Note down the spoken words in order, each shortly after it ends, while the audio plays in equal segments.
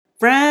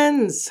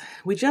Friends,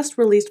 we just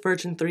released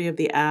version 3 of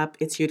the app.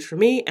 It's huge for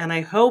me, and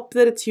I hope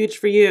that it's huge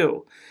for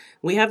you.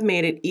 We have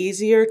made it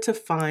easier to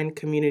find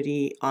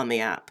community on the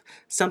app,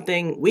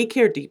 something we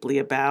care deeply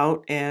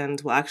about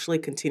and will actually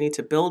continue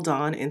to build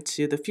on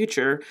into the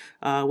future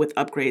with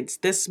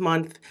upgrades. This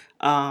month,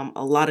 a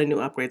lot of new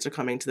upgrades are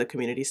coming to the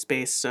community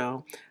space,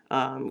 so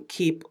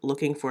keep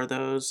looking for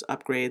those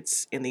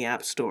upgrades in the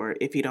App Store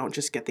if you don't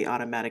just get the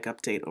automatic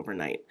update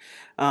overnight.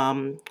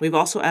 We've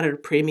also added a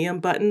premium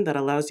button that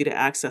allows you to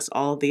access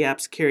all of the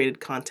app's curated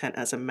content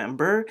as a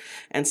member,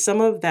 and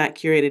some of that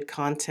curated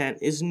content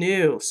is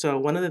new. So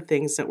one of the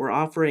things that we're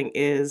offering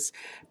is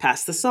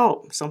Pass the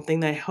Salt,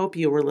 something that I hope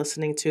you were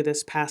listening to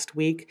this past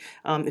week.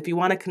 If you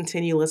want to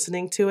continue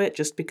listening to it,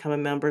 just become a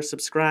member,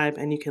 subscribe,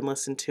 and you can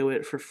listen to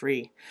it for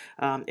free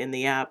in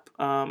the app.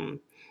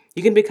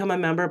 You can become a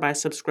member by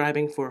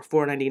subscribing for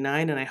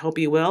 $4.99, and I hope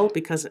you will,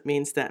 because it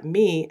means that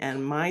me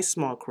and my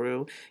small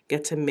crew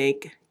get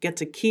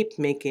to keep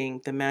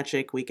making the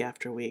magic week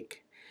after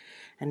week.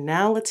 And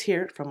now let's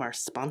hear it from our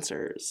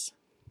sponsors.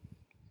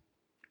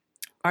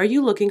 Are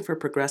you looking for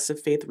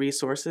progressive faith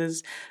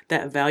resources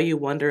that value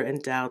wonder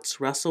and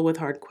doubts, wrestle with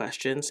hard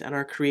questions, and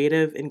are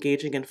creative,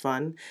 engaging, and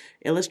fun?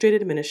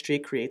 Illustrated Ministry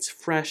creates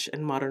fresh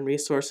and modern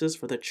resources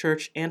for the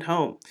church and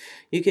home.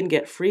 You can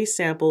get free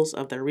samples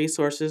of their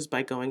resources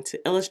by going to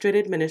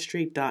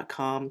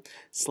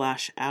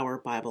illustratedministry.com/Our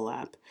Bible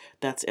App.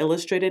 That's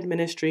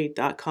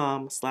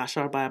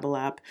illustratedministry.com/Our Bible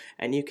App,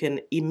 and you can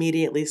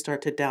immediately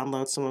start to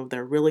download some of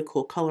their really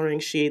cool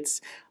coloring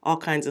sheets, all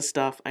kinds of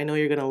stuff. I know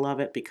you're going to love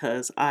it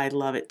because I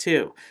love it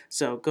too.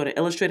 So go to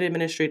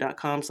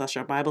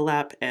illustratedministry.com/Our Bible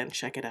App and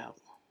check it out.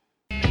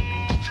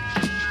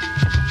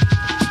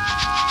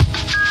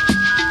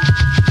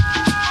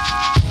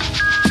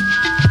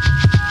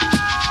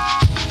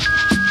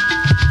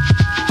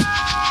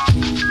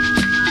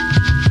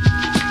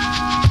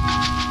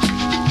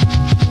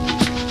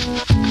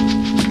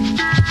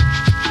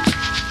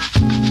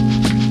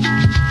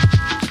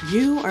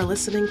 You are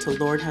listening to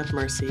Lord Have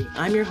Mercy.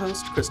 I'm your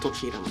host, Crystal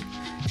Cheatham.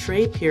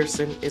 Trey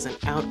Pearson is an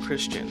out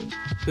Christian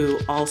who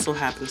also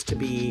happens to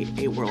be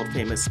a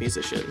world-famous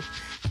musician.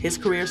 His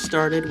career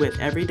started with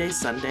Everyday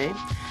Sunday,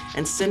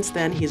 and since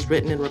then he's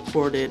written and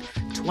recorded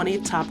 20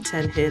 top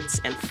 10 hits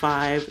and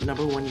 5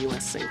 number 1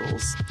 U.S.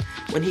 singles.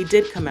 When he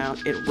did come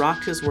out, it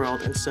rocked his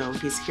world, and so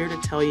he's here to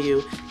tell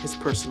you his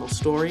personal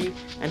story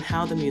and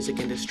how the music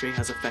industry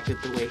has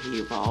affected the way he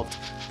evolved,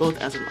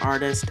 both as an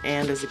artist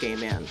and as a gay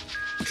man.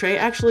 Trey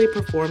actually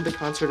performed the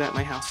concert at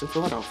my house in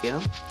Philadelphia,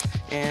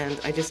 and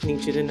I just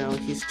need you to know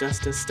he's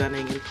just as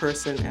stunning in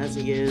person as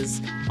he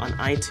is on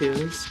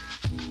iTunes.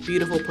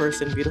 Beautiful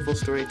person, beautiful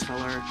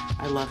storyteller.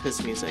 I love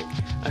his music.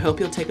 I hope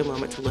you'll take a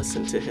moment to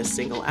listen to his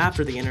single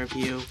after the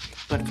interview,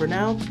 but for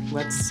now,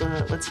 let's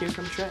hear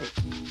from Trey.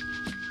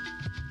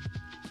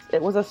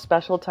 It was a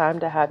special time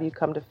to have you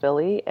come to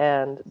Philly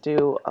and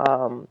do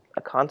a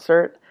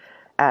concert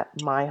at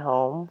my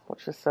home,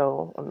 which is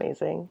so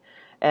amazing.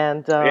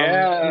 And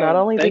not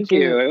only thank did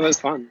you. It was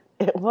fun.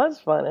 It was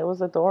fun. It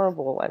was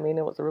adorable. I mean,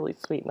 it was a really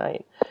sweet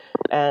night.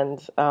 And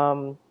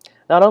not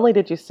only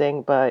did you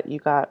sing, but you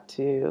got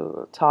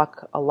to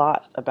talk a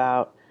lot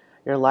about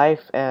your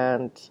life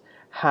and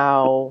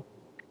how,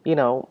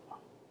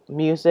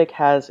 music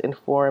has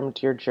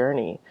informed your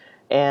journey.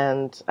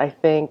 And I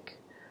think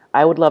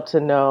I would love to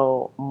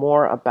know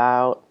more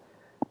about,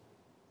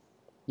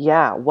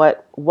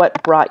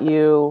 what brought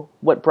you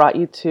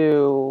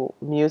to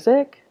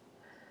music.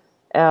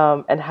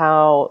 And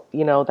how,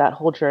 that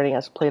whole journey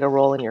has played a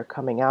role in your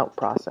coming out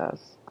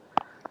process.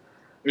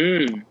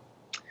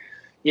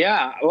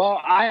 Yeah,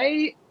 well,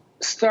 I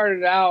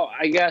started out,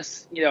 I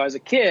guess, as a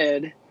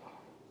kid,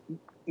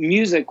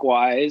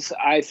 music-wise,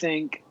 I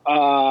think,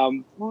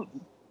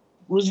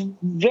 was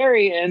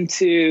very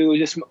into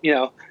just,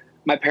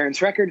 my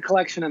parents' record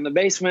collection in the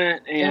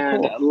basement,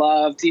 and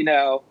loved,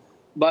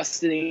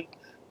 busting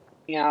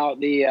out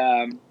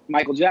the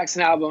Michael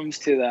Jackson albums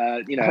to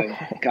the,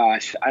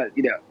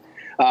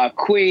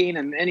 Queen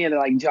and any of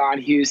the John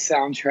Hughes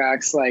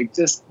soundtracks,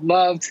 just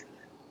loved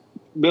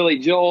Billy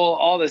Joel,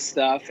 all this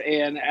stuff.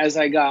 And as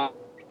I got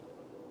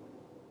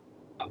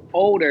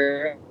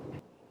older,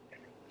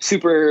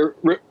 super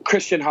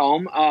Christian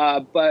home,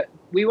 but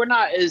we were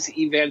not as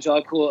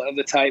evangelical of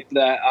the type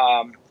that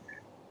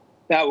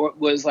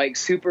was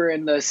super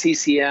in the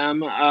CCM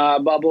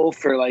bubble.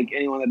 For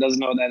anyone that doesn't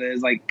know what that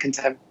is,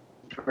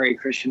 contemporary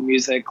Christian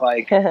music.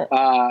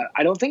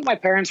 I don't think my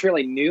parents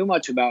really knew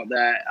much about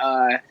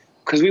that.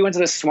 Because we went to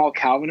this small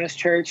Calvinist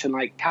church, and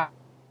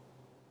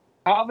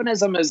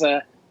Calvinism is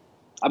a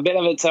bit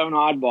of its own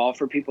oddball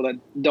for people that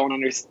don't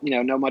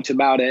know much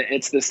about it.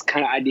 It's this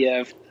kind of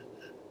idea of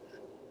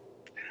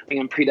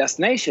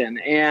predestination,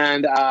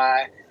 and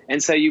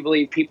so you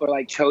believe people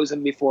are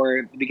chosen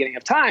before the beginning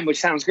of time,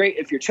 which sounds great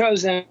if you're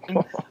chosen,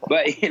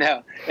 but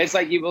it's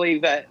you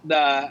believe that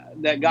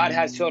God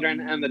has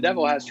children and the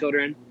devil has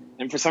children,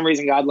 and for some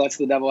reason God lets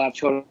the devil have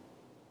children.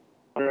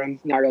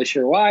 Not really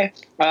sure why,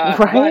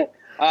 right?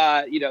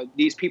 But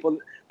these people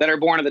that are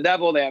born of the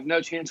devil, they have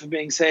no chance of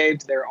being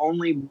saved. They're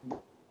only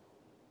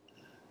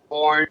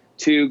born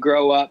to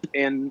grow up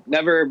and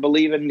never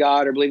believe in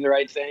God or believe the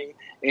right thing,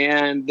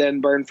 and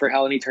then burn for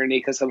hell in eternity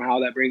because somehow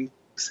that brings,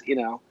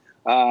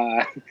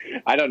 I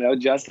don't know,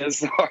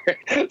 justice, or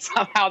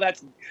somehow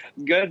that's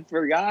good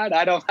for God.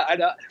 I don't.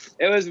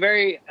 It was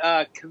very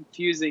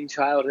confusing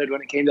childhood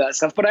when it came to that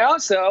stuff. But I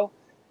also,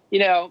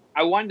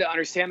 I wanted to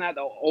understand that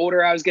the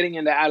older I was getting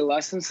into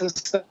adolescence and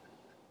stuff.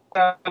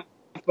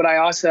 But I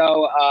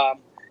also,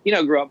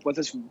 grew up with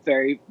this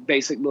very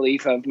basic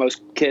belief of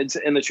most kids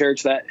in the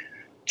church that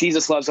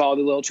Jesus loves all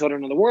the little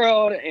children of the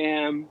world.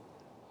 And,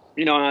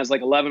 when I was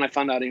like 11, I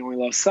found out he only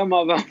loves some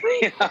of them,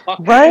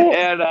 Right.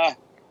 And,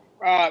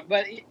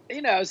 but,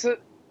 so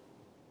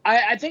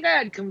I think I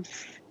had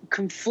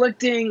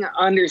conflicting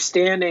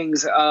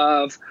understandings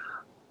of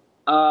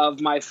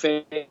my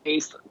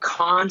faith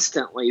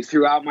constantly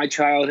throughout my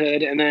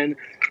childhood. And then,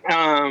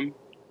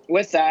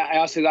 with that, I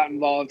also got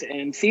involved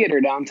in theater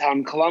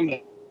downtown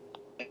Columbus,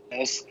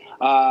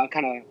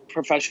 kind of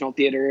professional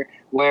theater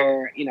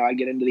where, I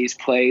get into these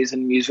plays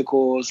and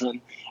musicals,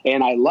 and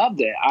I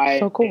loved it.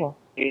 So cool.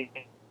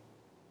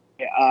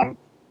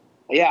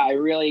 I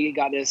really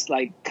got this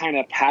like kind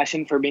of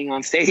passion for being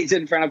on stage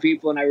in front of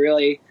people. And I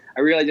really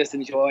just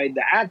enjoyed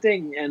the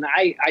acting, and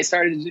I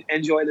started to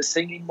enjoy the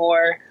singing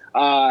more,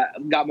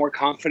 got more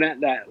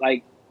confident that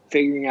like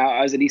figuring out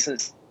I was a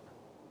decent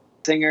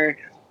singer,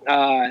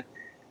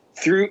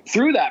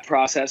 through that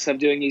process of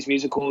doing these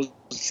musicals,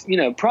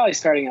 probably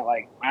starting at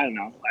like, I don't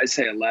know, I'd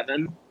say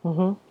 11.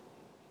 Mm-hmm.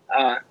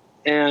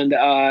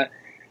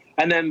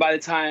 And then by the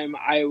time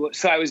I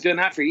was doing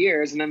that for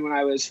years. And then when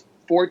I was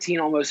 14,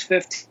 almost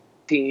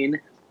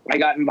 15, I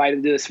got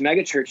invited to this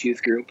mega church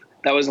youth group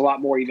that was a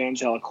lot more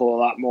evangelical, a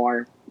lot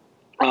more,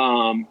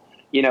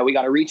 we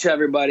got to reach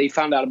everybody,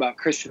 found out about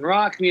Christian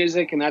rock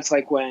music. And that's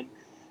like when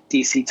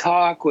DC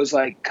Talk was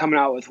like coming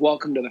out with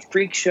Welcome to the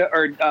Freak Show,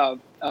 or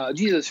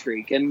Jesus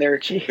Freak, and their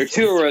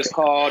tour was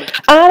called.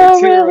 I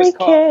don't really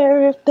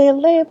care if they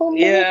label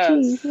me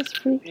Jesus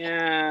Freak.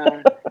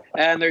 Yeah,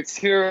 and their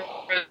tour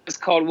was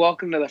called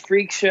Welcome to the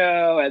Freak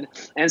Show,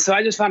 and so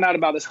I just found out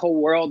about this whole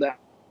world that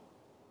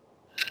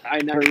I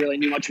never really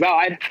knew much about.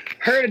 I'd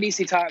heard of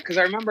DC Talk because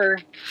I remember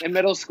in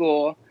middle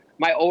school,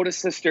 my oldest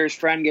sister's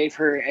friend gave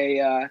her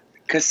a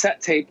cassette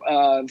tape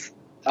of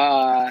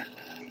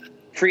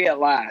Free at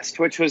Last,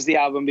 which was the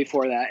album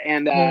before that,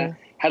 and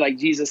had like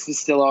Jesus Is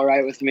Still All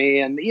Right With Me,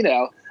 and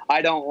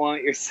I Don't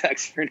Want Your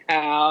Sex For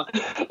Now,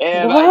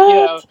 and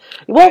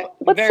what?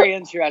 What's very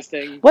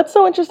interesting. What's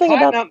so interesting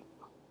about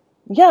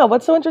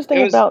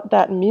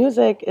that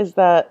music is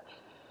that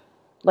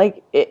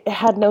like it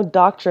had no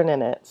doctrine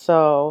in it,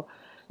 so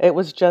it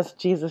was just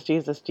Jesus,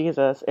 Jesus,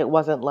 Jesus. It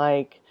wasn't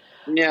like,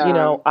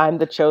 I'm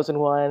the chosen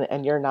one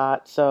and you're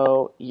not,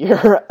 so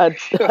you're a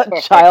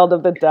child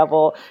of the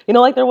devil.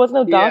 Like there was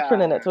no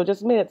doctrine in it, so it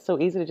just made it so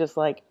easy to just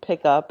like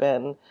pick up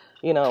and,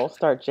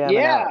 start jamming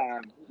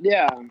out.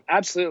 Yeah,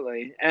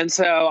 absolutely. And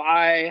so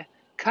I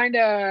kind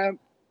of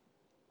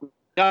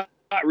got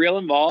real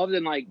involved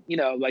in like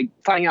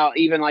finding out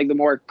even like the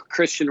more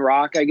Christian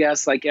rock, I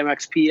guess, like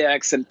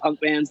MXPX and punk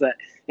bands that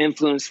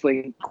influenced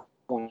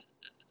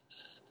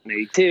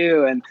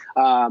Blink-182, and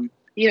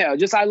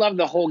just I love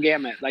the whole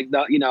gamut. Like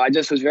I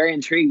just was very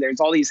intrigued.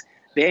 There's all these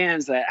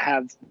bands that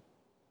have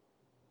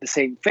the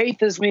same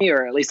faith as me,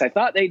 or at least I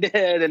thought they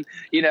did, and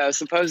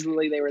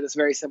supposedly they were this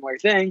very similar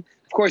thing.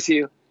 Of course,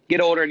 you get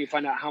older and you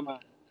find out how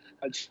much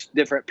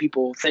different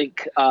people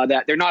think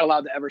that they're not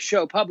allowed to ever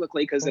show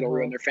publicly because it'll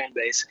ruin their fan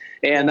base,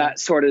 and that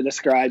sort of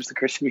describes the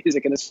Christian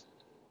music in this.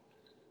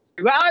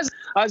 But I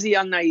was a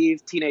young,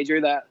 naive teenager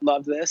that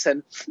loved this,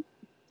 and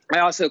I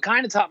also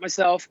kind of taught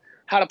myself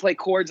how to play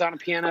chords on a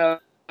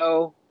piano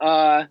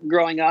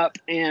growing up,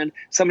 and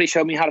somebody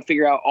showed me how to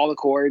figure out all the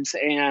chords,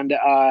 and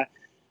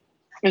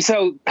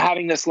so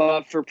having this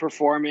love for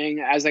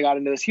performing, as I got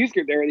into this youth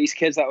group, there were these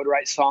kids that would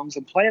write songs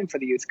and play them for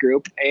the youth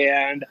group,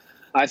 and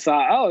I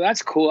thought, oh,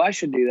 that's cool, I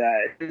should do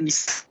that. And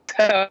so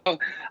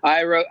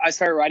I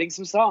started writing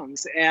some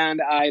songs,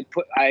 and I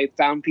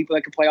found people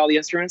that could play all the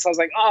instruments. I was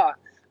like, I'm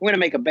going to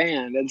make a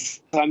band, and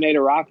so I made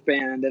a rock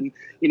band, and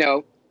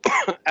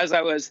as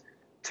I was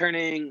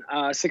turning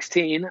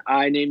 16,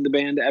 I named the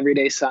band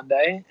Everyday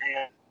Sunday,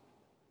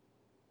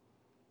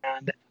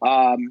 and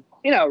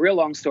real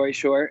long story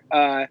short,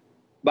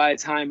 by the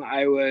time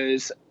I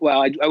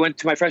went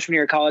to my freshman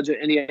year of college at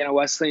Indiana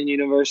Wesleyan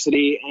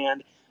University,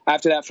 and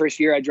after that first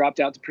year, I dropped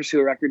out to pursue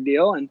a record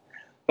deal, and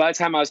by the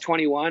time I was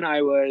 21,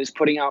 I was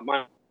putting out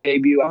my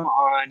debut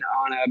on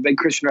a big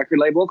Christian record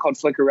label called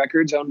Flicker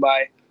Records, owned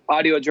by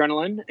Audio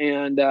Adrenaline,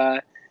 and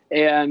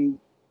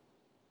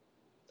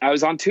I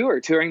was on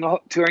touring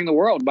the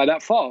world by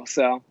that fall.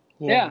 So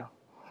yeah.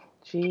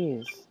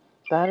 Jeez,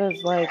 that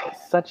is like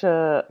such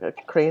a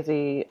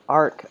crazy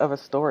arc of a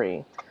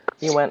story.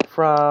 You went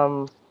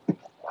from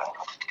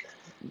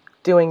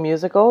doing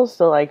musicals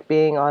to like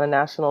being on a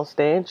national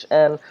stage,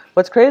 and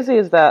what's crazy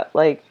is that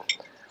like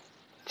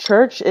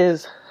church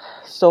is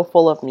so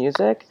full of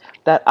music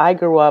that I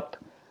grew up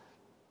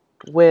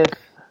with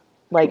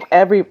like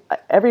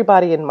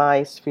everybody in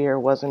my sphere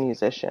was a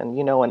musician,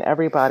 you know, and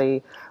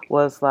everybody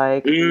was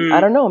like, I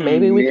don't know,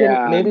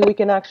 Yeah, maybe we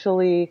can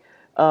actually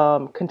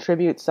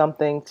contribute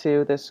something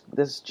to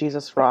this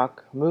Jesus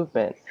rock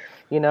movement,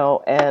 you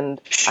know.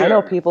 And I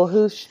know sure. people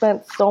who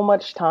spent so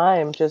much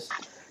time just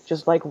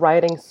like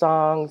writing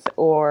songs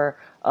or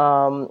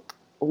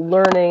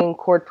learning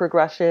chord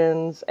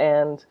progressions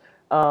and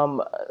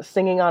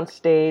singing on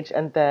stage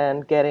and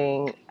then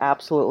getting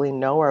absolutely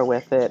nowhere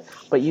with it,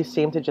 but you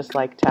seem to just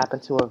like tap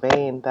into a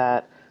vein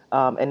that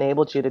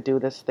enabled you to do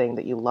this thing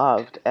that you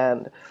loved.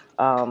 And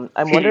I'm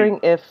Hmm. wondering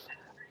if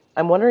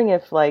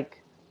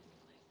like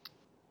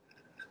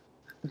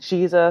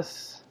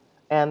Jesus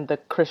and the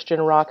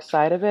Christian rock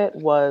side of it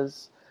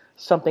was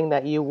something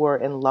that you were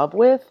in love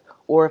with,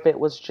 or if it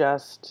was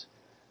just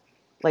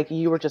like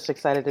you were just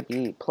excited to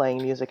be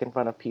playing music in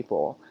front of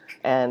people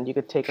and you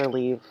could take or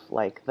leave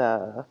like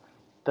the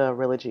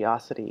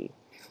religiosity.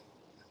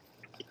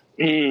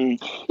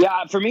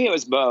 Yeah, for me it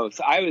was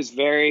both. I was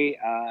very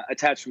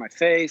attached to my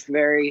faith,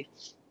 very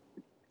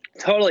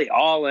totally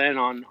all in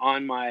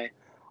on my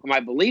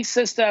belief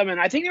system, and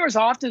I think there was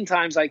often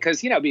times like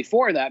because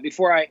before that,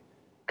 before I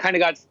kind of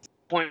got to the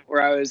point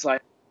where I was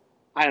like,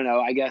 I don't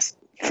know, I guess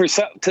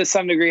to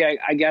some degree,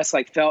 I guess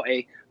like felt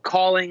a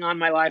calling on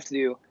my life to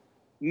do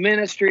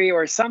ministry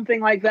or something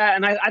like that,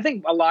 and I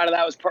think a lot of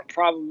that was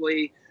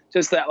probably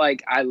just that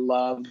like I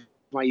loved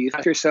my youth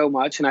pastor so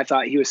much, and I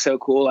thought he was so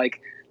cool,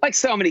 like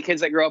so many kids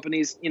that grow up in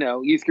these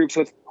youth groups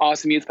with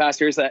awesome youth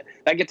pastors that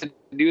get to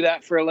do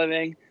that for a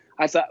living.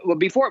 I thought, well,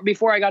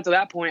 before I got to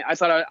that point, I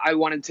thought I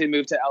wanted to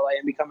move to LA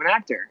and become an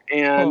actor,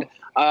 Hmm.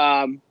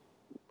 um,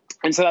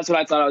 and so that's what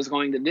I thought I was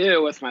going to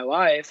do with my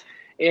life.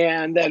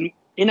 And then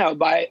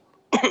by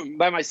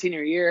by my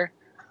senior year,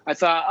 I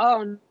thought,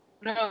 oh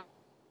no,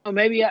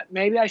 maybe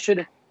I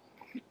should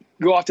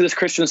go off to this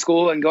Christian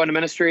school and go into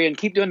ministry and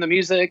keep doing the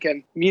music,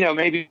 and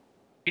maybe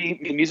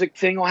the music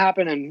thing will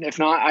happen, and if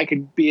not, I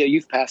could be a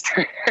youth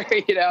pastor.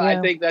 I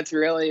Yeah. think that's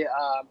really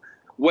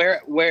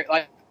where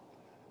like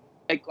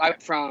I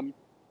went from,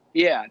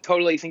 yeah,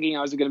 totally thinking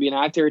I was going to be an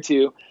actor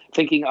to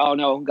thinking, oh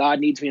no, God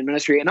needs me in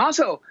ministry, and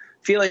also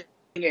feeling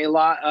a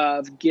lot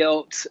of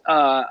guilt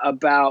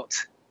about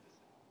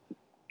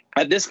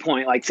at this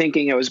point, like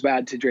thinking it was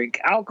bad to drink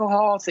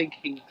alcohol,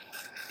 thinking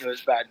it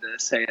was bad to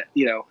say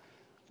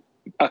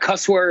a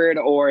cuss word,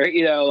 or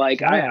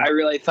like Yeah. I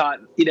really thought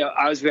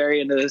I was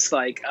very into this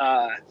like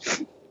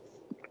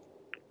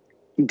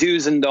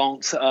do's and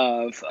don'ts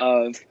of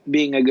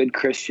being a good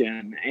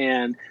Christian,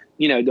 and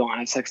don't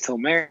have sex till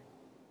marriage,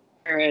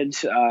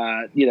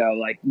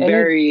 like And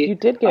very you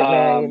did get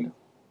married. um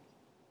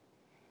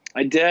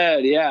I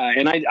did, yeah,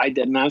 and I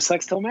didn't have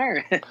sex till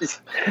marriage.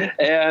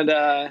 And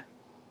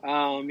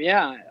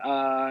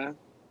yeah,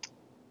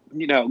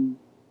 you know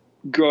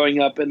growing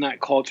up in that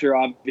culture,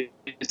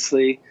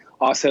 obviously,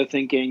 also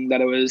thinking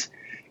that it was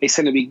a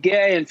sin to be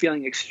gay and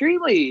feeling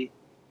extreme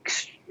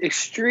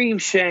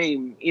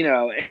shame,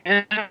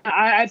 and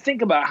I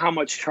think about how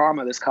much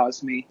trauma this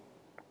caused me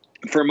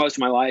for most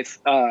of my life,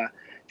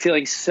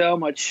 feeling so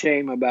much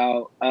shame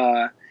about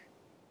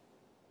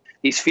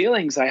these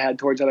feelings I had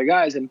towards other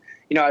guys. And,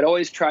 I'd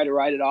always try to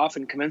write it off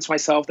and convince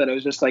myself that it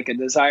was just like a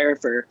desire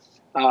for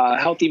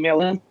healthy male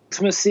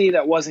intimacy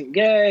that wasn't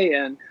gay.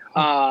 And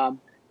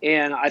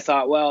I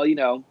thought, well,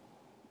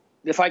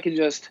 if I could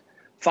just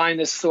find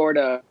this sort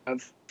of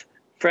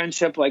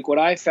friendship like what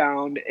I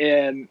found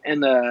in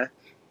the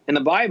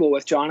Bible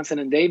with Jonathan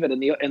and David in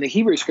the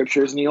Hebrew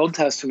scriptures in the Old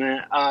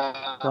Testament,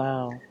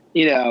 Wow.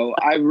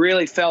 I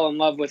really fell in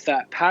love with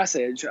that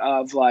passage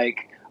of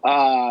like,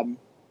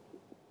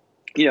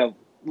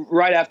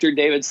 right after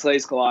David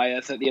slays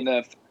Goliath at the end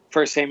of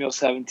 1 Samuel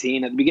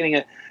 17, at the beginning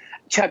of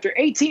chapter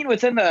 18,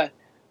 within the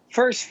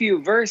first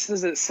few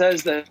verses, it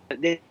says that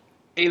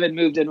David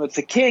moved in with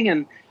the king,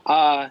 and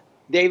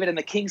David and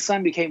the king's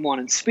son became one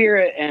in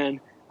spirit, and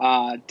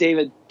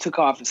David took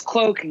off his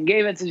cloak and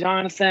gave it to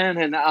Jonathan.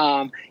 And,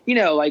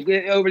 like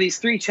over these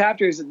 3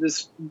 chapters,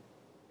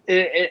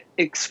 it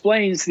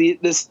explains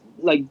this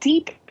like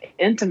deep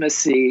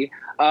intimacy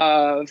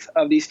of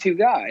these 2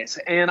 guys.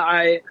 And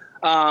I,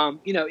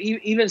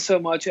 even so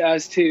much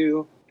as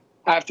to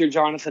after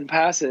Jonathan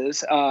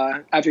passes,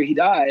 after he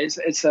dies,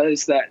 it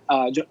says that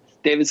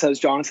David says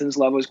Jonathan's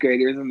love was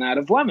greater than that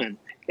of women.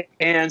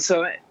 And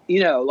so,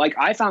 like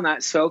I found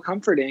that so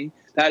comforting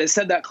that it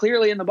said that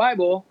clearly in the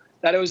Bible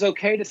that it was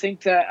okay to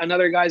think that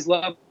another guy's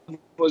love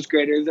was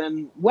greater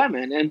than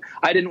women. And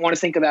I didn't want to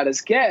think of that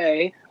as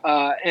gay.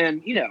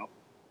 And,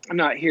 I'm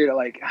not here to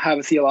like have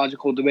a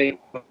theological debate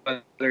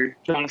whether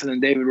Jonathan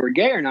and David were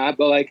gay or not,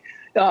 but like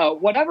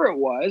whatever it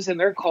was in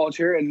their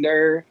culture and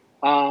their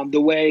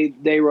the way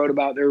they wrote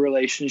about their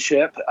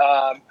relationship,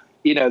 that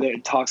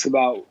it talks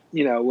about,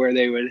 where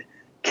they would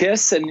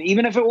kiss, and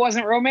even if it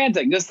wasn't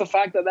romantic, just the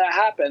fact that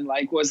happened,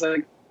 like, was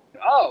like,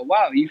 oh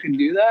wow, you can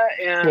do that,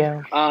 and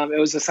Yeah. it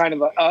was a sign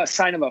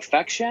of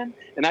affection,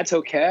 and that's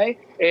okay.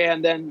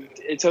 And then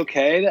it's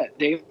okay that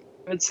David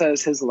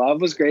says his love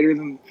was greater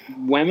than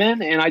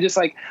women, and I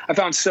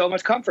found so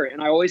much comfort.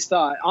 And I always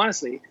thought,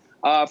 honestly,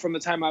 from the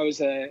time I was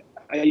a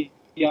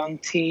young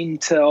teen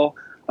till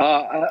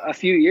a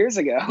few years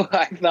ago.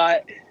 I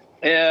thought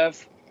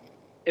if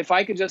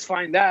I could just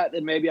find that,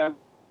 then maybe I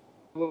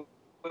would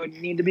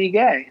need to be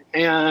gay.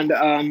 And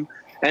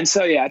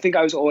so, yeah, I think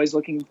I was always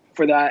looking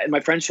for that in my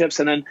friendships,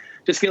 and then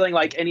just feeling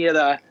like any of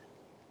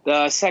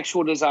the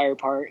sexual desire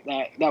part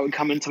that would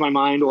come into my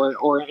mind,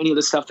 or any of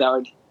the stuff that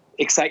would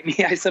excite me,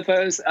 I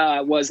suppose,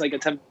 was like a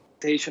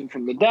temptation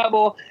from the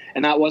devil,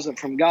 and that wasn't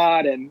from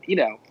God. And,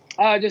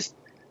 just,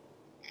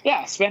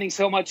 yeah, spending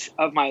so much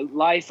of my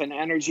life and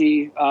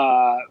energy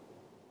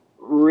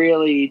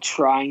really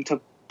trying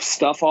to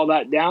stuff all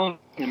that down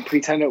and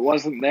pretend it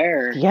wasn't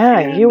there. Yeah,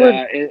 And you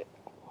were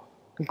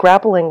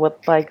grappling with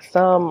like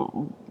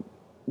some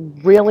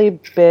really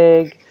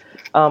big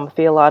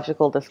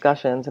theological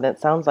discussions, and it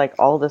sounds like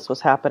all this was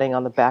happening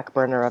on the back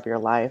burner of your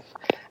life.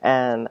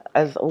 And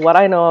as what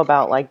I know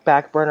about like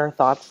back burner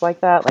thoughts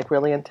like that, like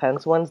really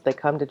intense ones, they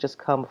come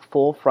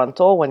full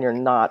frontal when you're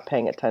not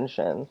paying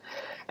attention.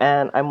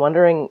 And I'm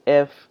wondering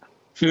if,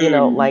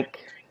 like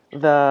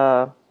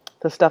the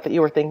stuff that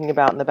you were thinking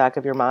about in the back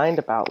of your mind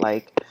about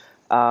like,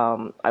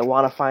 I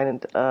want to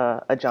find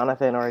a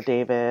Jonathan or a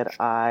David.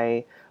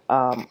 I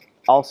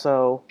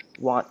also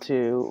want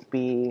to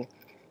be,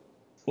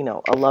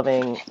 a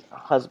loving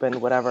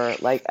husband, whatever.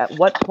 Like, at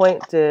what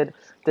point did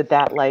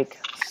that like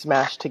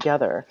smash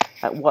together?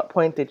 At what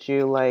point did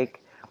you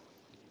like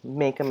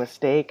make a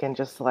mistake and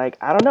just like,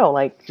 I don't know,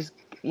 like just,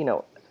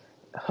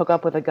 hook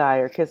up with a guy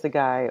or kiss a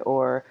guy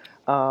or,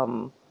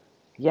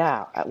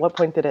 yeah. At what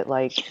point did it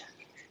like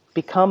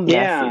become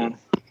messy?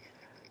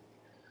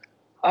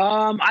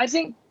 I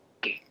think,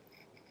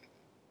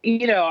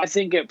 I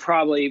think it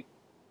probably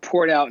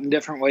poured out in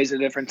different ways at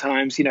different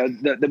times.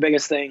 The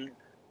biggest thing,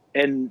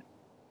 and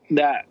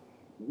that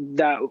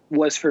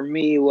was for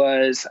me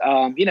was,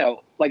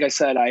 like I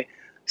said, I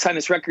signed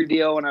this record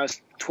deal when I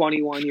was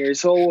 21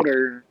 years old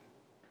or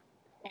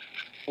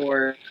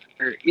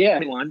yeah,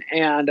 21.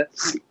 And,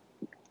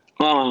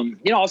 all of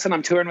a sudden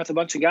I'm touring with a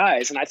bunch of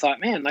guys, and I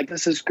thought, man, like,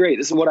 this is great.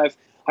 This is what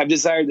I've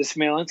desired, this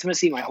male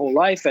intimacy my whole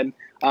life. And,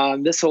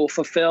 this will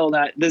fulfill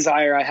that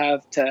desire I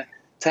have to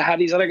have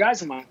these other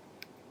guys in my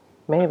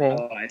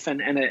life.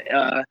 And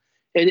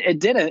it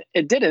didn't.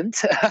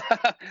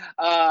 But,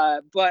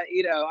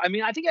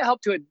 I think it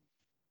helped to a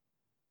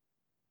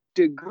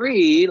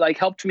degree, like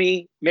helped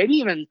me maybe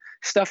even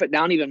stuff it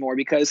down even more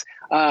because,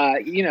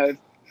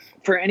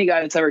 for any guy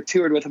that's ever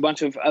toured with a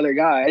bunch of other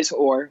guys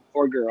or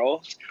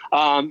girls,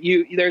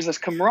 there's this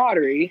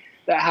camaraderie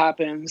that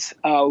happens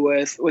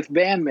with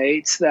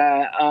bandmates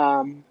that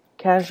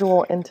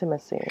casual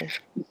intimacy.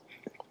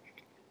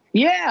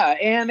 Yeah,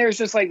 and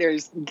there's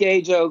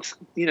gay jokes,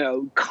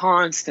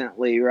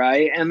 constantly,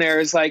 right? And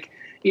there's like,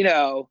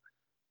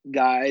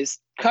 guys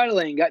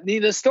cuddling.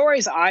 The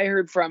stories I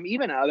heard from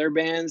even other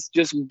bands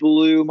just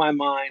blew my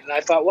mind, and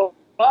I thought, well,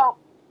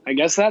 I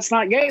guess that's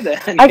not gay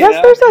then. I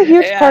guess there's a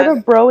huge part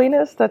of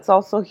broiness that's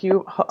also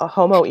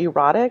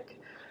homoerotic.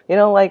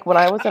 Like when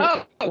I was in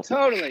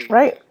totally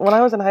right when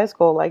I was in high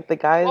school, like the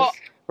guys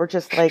were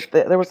just like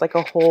there was like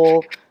a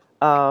whole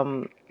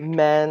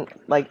men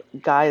like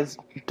guys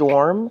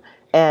dorm,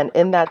 and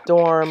in that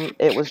dorm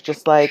it was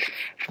just like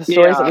the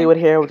stories that we would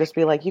hear would just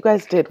be like, you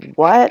guys did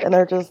what? And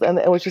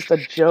it was just a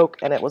joke,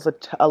 and it was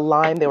a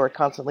line they were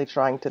constantly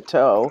trying to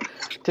toe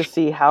to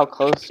see how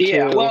close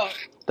to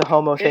the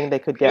homo thing they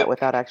could get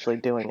without actually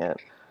doing it.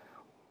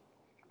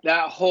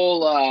 That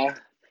whole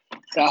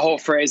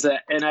phrase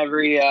that in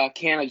every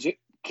can of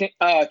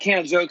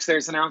jokes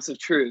there's an ounce of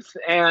truth,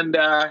 and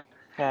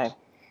okay.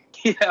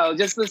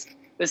 Just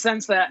the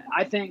sense that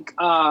I think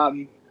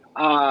man,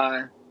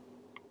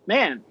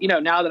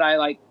 now that I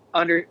like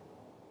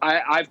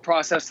I've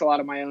processed a lot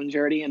of my own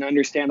journey and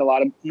understand a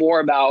lot more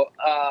about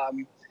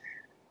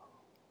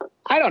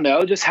I don't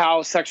know, just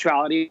how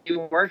sexuality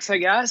works, I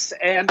guess.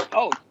 And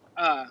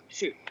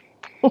shoot,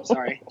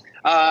 sorry.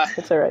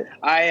 It's all right.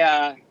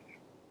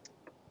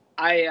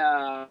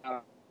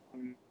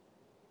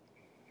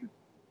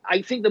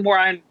 I think the more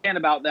I understand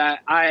about that,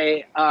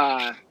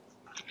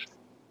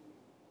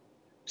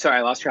 sorry,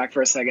 I lost track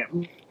for a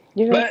second.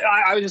 But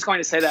I was just going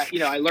to say that,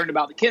 I learned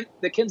about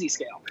the Kinsey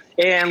scale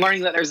and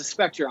learning that there's a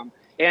spectrum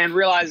and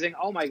realizing,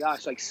 oh my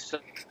gosh, like so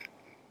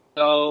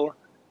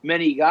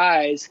many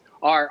guys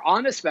are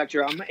on the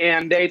spectrum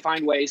and they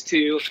find ways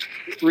to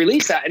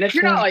release that. And if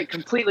you're not like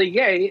completely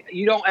gay,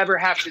 you don't ever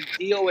have to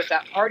deal with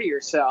that part of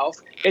yourself.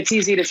 It's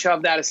easy to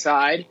shove that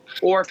aside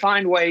or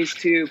find ways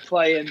to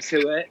play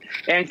into it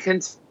and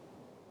continue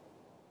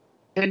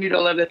to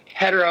live a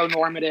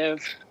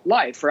heteronormative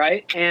life,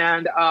 right?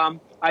 And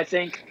I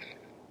think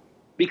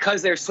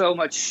because there's so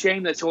much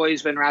shame that's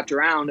always been wrapped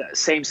around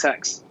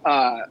same-sex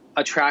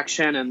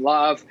attraction and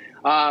love,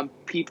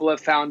 people have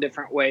found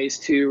different ways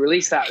to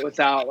release that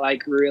without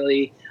like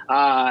really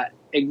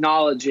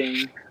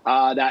acknowledging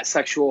that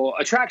sexual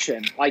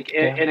attraction, like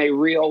in a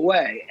real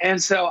way. And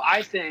so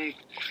I think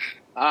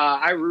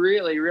I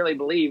really, really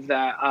believe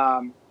that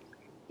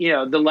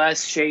the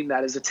less shame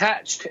that is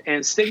attached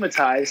and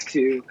stigmatized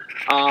to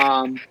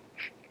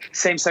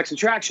same-sex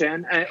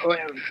attraction.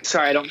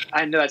 Sorry,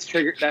 I know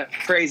that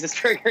phrase is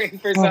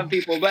triggering for some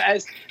people, but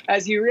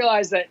as you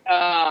realize that,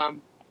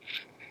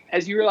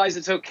 as you realize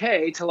it's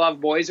okay to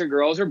love boys or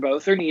girls or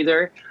both or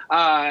neither,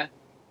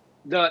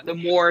 the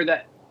more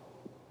that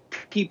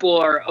people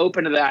are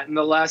open to that and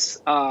the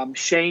less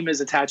shame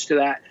is attached to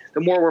that, the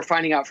more we're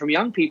finding out from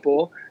young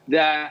people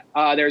that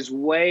there's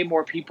way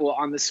more people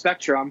on the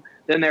spectrum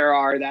than there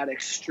are that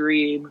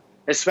extreme,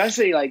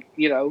 especially like,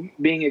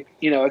 being,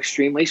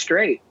 extremely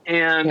straight.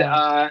 And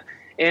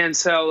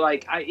so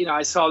like,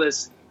 I saw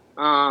this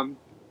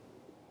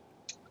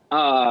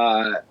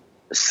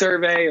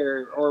survey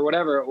or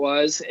whatever it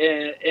was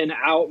in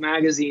Out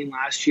magazine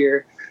last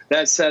year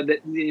that said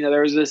that,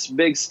 there was this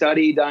big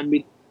study done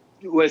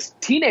with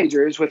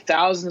teenagers, with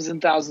thousands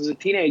and thousands of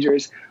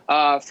teenagers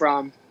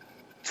from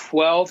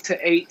 12 to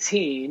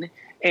 18,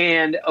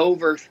 and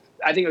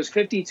I think it was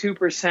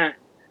 52%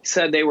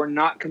 said they were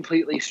not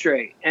completely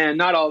straight, and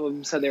not all of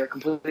them said they were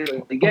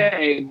completely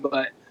gay,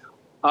 but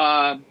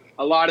a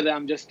lot of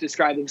them just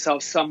described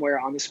themselves somewhere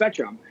on the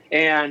spectrum.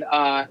 And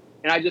I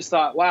just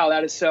thought, wow,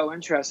 that is so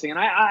interesting. And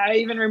I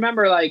even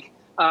remember, like,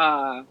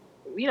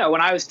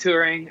 when I was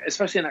touring,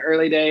 especially in the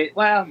early days,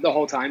 well, the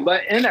whole time,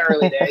 but in the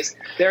early days,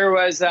 there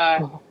was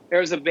a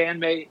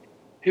bandmate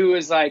who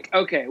was like,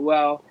 okay,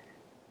 well,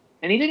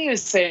 and he didn't even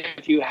say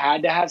if you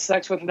had to have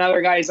sex with another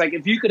guy. He's like,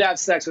 if you could have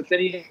sex with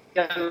any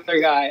other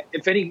guy,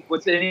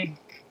 with any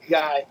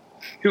guy,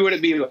 who would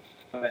it be with?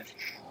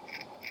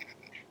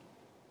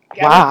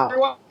 Wow.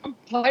 Everyone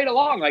played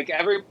along, like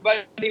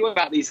everybody knew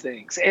about these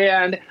things,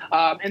 and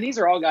these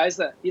are all guys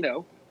that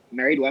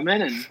married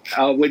women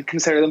and would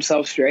consider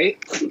themselves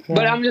straight. Yeah.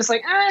 But I'm just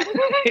like,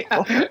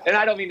 yeah. And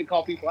I don't mean to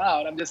call people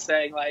out. I'm just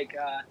saying, like,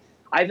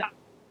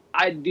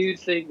 I do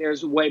think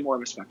there's way more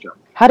of a spectrum.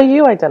 How do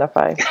you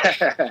identify?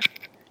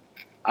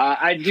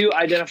 I do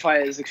identify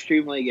as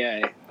extremely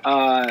gay.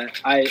 I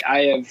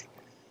have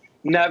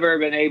never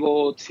been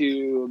able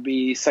to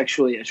be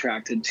sexually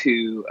attracted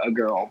to a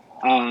girl.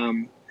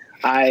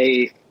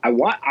 I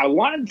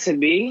wanted to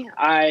be.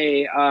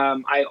 I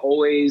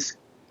always,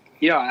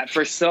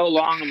 for so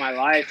long in my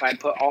life, I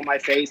put all my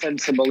faith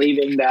into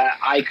believing that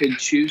I could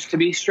choose to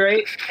be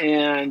straight,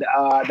 and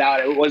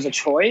that it was a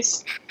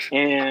choice.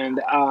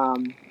 And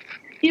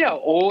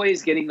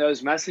always getting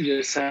those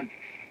messages sent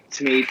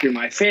to me through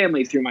my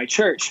family, through my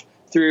church,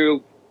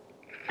 through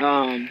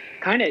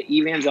kind of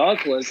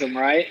evangelicalism,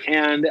 right?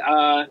 And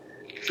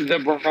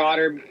the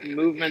broader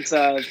movements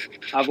of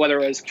whether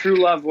it was True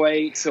Love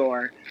Waits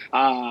or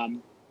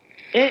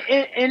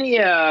any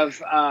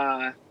of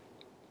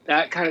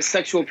that kind of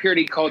sexual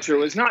purity culture.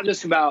 Was not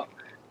just about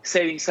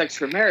saving sex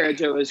for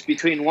marriage. It was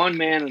between one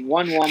man and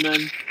one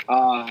woman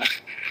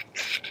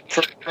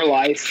for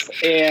life.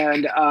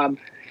 And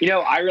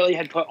I really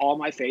had put all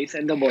my faith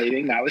into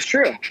believing that was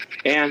true.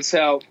 And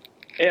so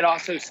it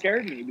also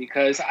scared me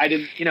because I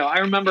didn't, I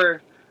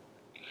remember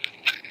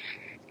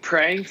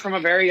praying from a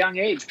very young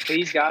age,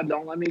 please God,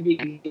 don't let me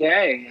be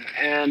gay.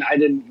 And I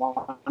didn't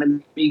want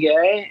to be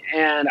gay.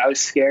 And I was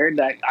scared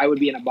that I would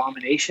be an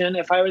abomination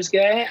if I was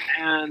gay.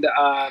 And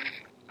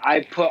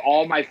I put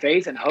all my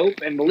faith and hope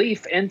and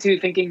belief into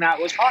thinking that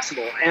was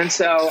possible. And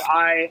so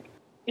I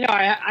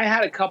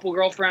had a couple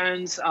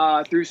girlfriends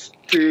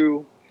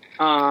through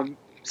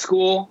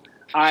school.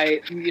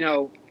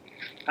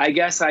 I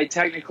guess I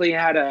technically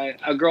had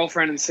a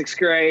girlfriend in 6th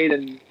grade,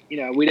 and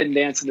we didn't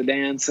dance in the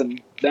dance, and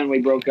then we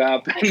broke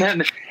up. And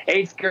then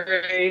 8th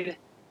grade,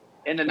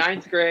 in the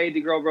 9th grade,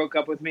 the girl broke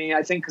up with me,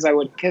 I think because I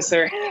wouldn't kiss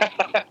her.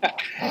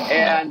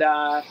 And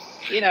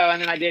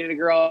and then I dated a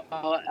girl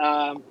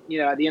at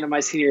the end of my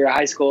senior year of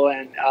high school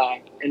and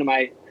into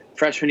my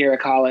freshman year of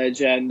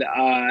college, and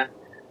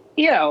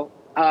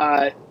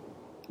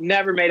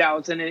never made out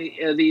with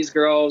any of these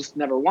girls,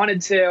 never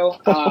wanted to,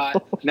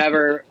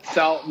 never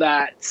felt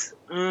that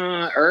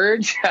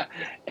urge.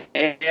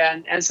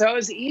 And so it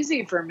was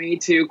easy for me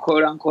to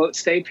quote unquote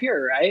stay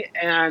pure. Right.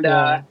 And,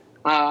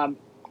 and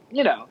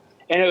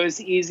it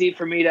was easy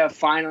for me to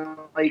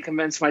finally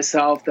convince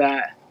myself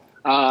that,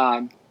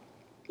 God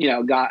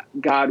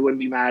wouldn't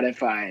be mad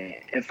if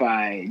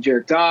I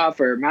jerked off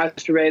or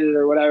masturbated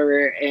or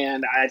whatever.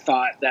 And I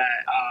thought that,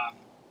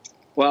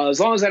 well, as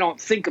long as I don't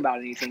think about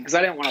anything, because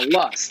I didn't want to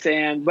lust.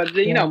 But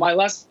my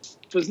lust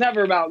was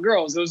never about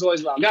girls. It was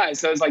always about guys.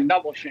 So it was like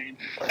double shame.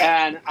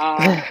 And,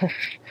 I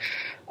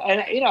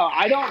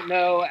don't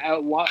know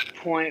at what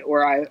point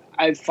where I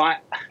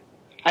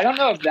don't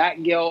know if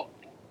that guilt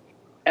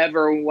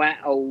ever went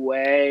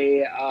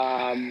away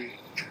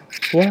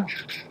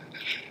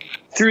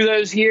through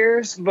those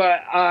years.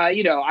 But,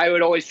 I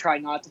would always try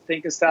not to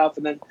think of stuff,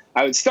 and then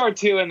I would start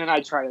to, and then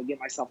I'd try to get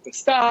myself to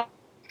stop.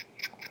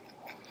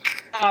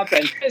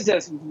 And it's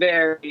just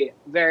very,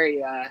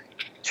 very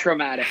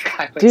traumatic,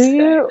 I would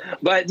say.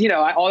 But,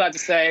 all that to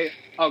say,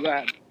 go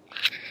ahead.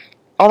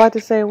 All that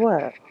to say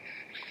what?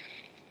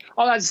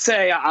 All that to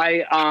say,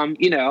 I,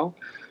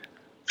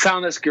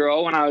 found this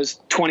girl when I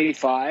was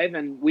 25,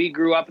 and we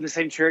grew up in the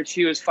same church.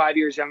 She was 5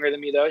 years younger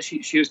than me, though.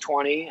 She was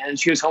 20, and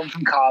she was home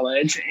from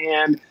college.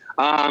 And,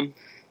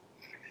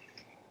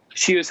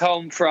 she was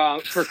home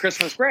for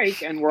Christmas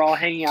break, and we're all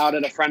hanging out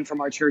at a friend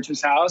from our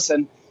church's house.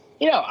 And,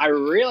 I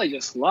really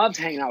just loved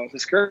hanging out with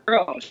this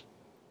girl.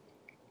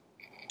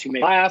 She made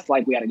me laugh.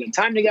 Like, we had a good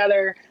time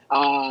together.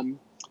 And,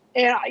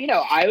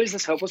 I was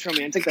this hopeless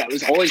romantic that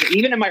was always,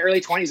 even in my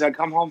early 20s, I'd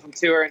come home from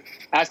tour and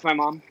ask my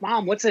mom,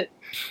 what's it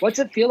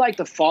feel like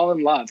to fall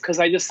in love? Because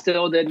I just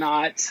still did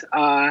not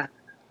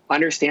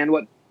understand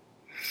what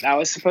that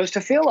was supposed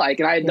to feel like.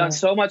 And I had done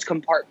so much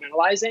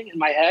compartmentalizing in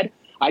my head.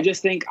 I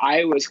just think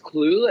I was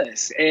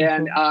clueless.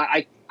 And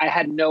I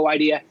had no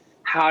idea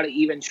how to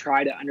even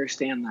try to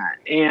understand that.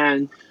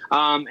 And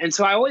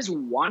so I always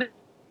wanted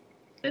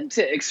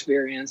to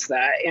experience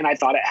that. And I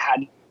thought it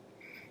had to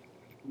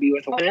be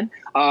with a woman.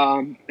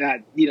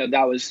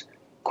 That was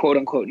quote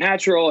unquote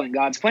natural and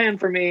God's plan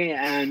for me.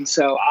 And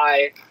so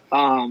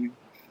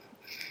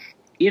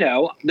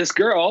this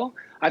girl,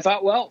 I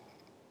thought, well,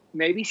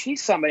 maybe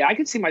she's somebody I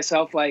could see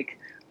myself like,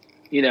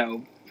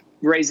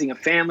 raising a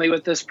family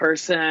with this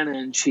person,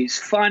 and she's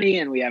funny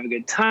and we have a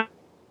good time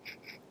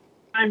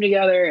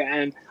together.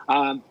 And,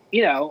 I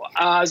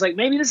was like,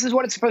 maybe this is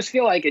what it's supposed to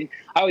feel like. And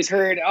I always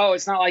heard,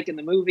 it's not like in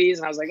the movies.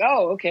 And I was like,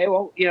 oh, okay.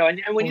 Well, and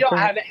when you don't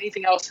have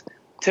anything else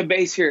to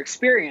base your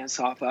experience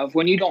off of,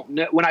 when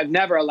I've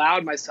never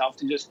allowed myself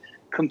to just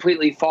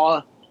completely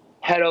fall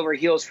head over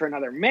heels for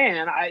another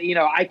man,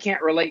 I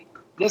can't relate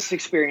this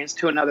experience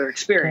to another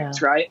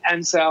experience. Right.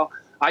 And so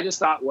I just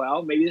thought,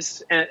 well, maybe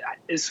this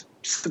is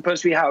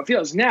supposed to be how it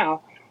feels.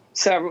 Now,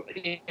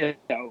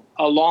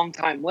 a long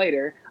time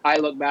later, I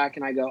look back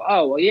and I go,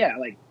 oh, well, yeah,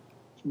 like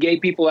gay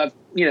people have,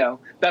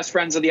 best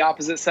friends of the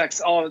opposite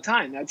sex all the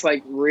time. That's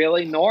like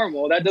really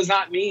normal. That does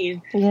not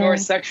mean you're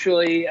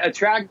sexually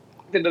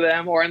attracted to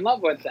them or in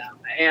love with them.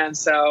 And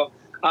so,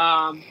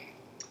 but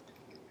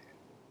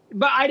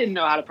I didn't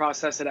know how to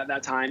process it at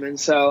that time. And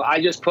so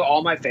I just put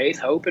all my faith,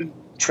 hope, and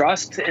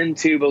trust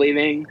into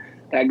believing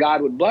that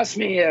God would bless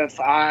me if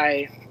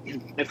I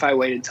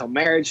waited till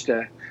marriage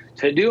to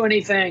do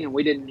anything, and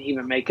we didn't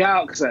even make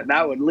out, because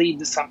that would lead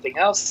to something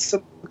else.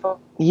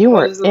 You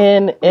were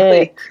in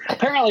it.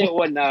 Apparently it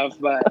wouldn't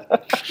have,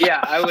 but yeah,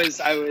 I was,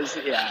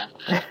 yeah.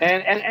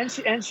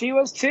 And she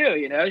was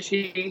too,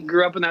 she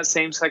grew up in that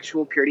same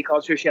sexual purity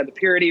culture. She had the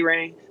purity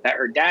ring that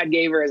her dad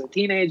gave her as a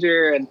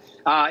teenager. And,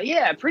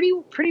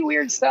 pretty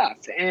weird stuff.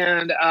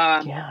 And,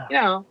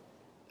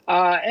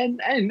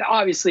 and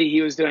obviously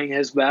he was doing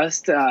his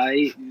best.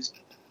 He was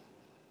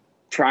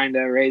trying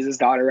to raise his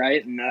daughter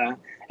right.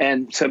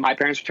 And so my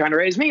parents were trying to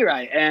raise me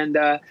right. And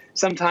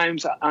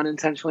sometimes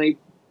unintentionally,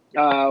 we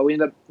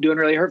ended up doing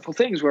really hurtful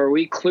things where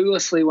we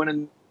cluelessly went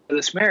into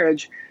this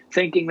marriage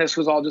thinking this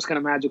was all just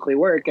going to magically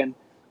work. And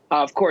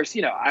of course,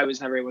 I was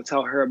never able to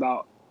tell her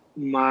about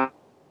my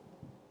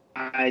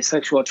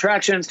sexual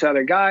attractions to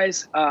other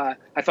guys. I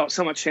felt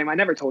so much shame. I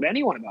never told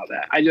anyone about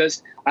that.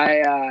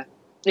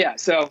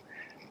 So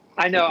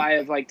I know I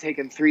have like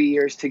taken 3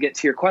 years to get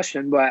to your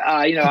question, but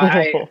I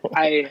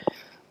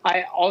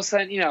also,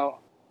 you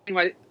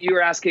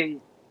were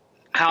asking,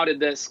 how did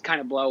this kind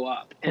of blow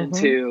up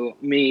into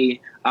me,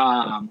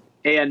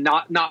 and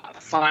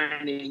not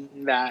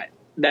finding that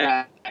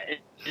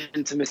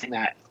intimacy,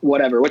 that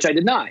whatever, which I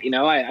did not.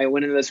 I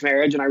went into this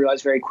marriage and I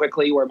realized very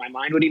quickly where my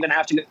mind would even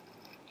have to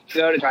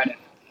go to try to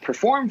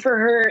perform for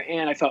her,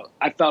 and I felt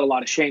a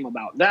lot of shame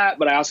about that.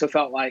 But I also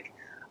felt like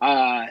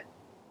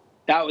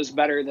that was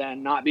better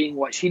than not being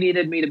what she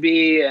needed me to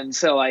be, and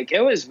so like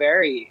it was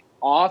very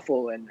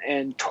awful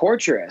and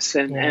torturous,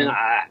 and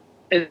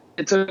it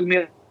took me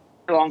a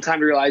long time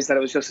to realize that it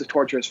was just as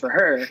torturous for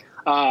her.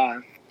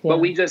 But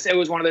it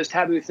was one of those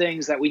taboo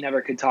things that we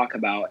never could talk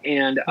about.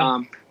 And,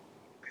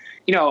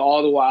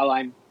 all the while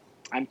I'm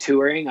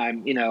touring,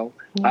 I'm,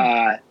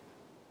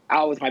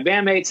 out with my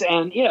bandmates,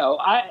 and,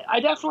 I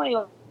definitely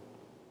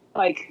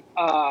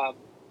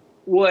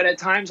would at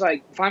times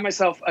like find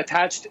myself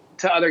attached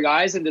to other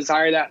guys and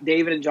desire that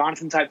David and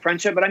Jonathan type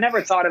friendship, but I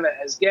never thought of it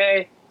as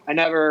gay. I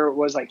never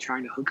was like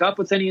trying to hook up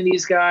with any of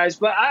these guys,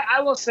 but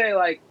I will say,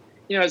 like,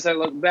 as I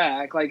look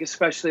back, like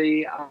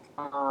especially,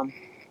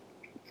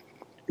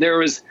 there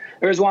was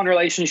one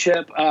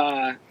relationship,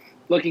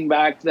 looking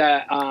back,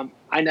 that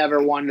I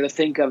never wanted to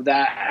think of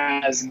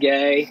that as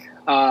gay,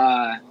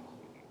 and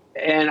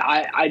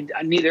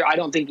I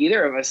don't think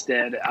either of us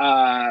did.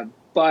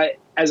 But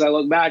as I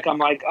look back, I'm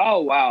like,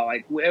 oh wow,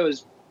 like it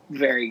was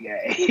very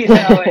gay,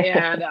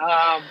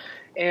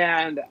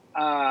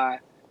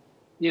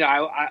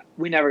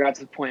 we never got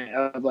to the point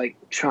of like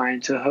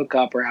trying to hook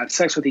up or have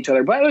sex with each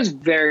other, but it was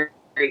very,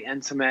 very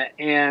intimate.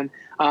 And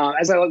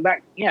as I look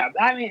back,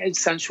 it's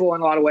sensual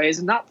in a lot of ways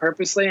and not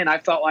purposely. And I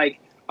felt like,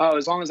 oh,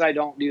 as long as I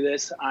don't do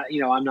this,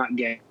 I'm not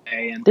gay.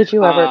 And did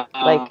you ever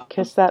like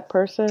kiss that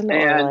person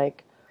or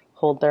like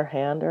hold their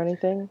hand or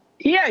anything?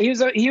 Yeah, he was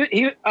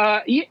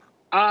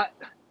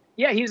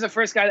the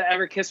first guy that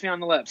ever kissed me on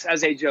the lips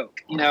as a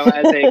joke,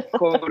 as a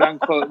quote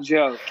unquote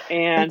joke.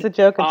 And it's a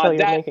joke until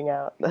you're making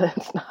out.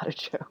 It's not a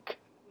joke.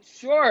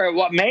 Sure.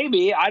 Well,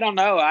 maybe. I don't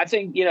know. I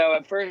think,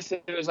 at first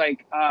it was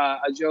like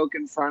a joke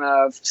in front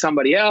of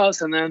somebody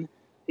else. And then,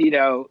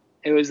 it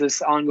was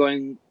this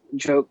ongoing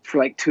joke for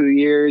like 2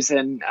 years,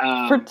 and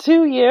For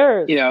 2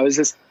 years. it was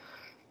just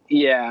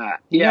You had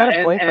a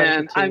and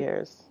boyfriend for and 2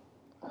 years.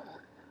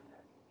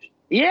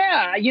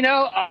 Yeah, in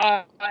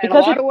a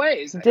Because lot it of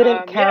ways.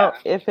 didn't count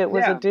if it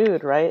was a Yeah,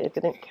 dude, right? It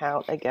didn't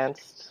count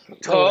against,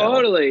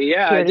 totally.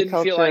 Yeah, it purity didn't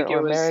feel culture like it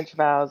or was. marriage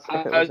vows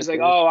if it I was a was like,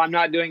 dude. oh, I'm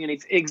not doing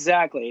anything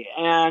exactly,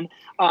 and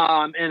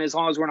as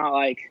long as we're not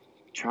like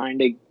trying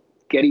to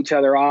get each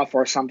other off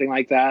or something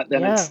like that,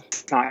 then Yeah.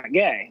 it's not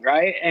gay,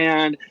 right?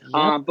 And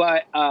Yep.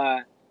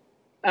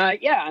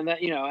 yeah, and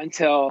that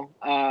until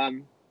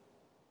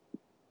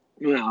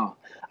no,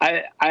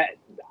 I I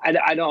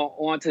I don't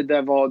want to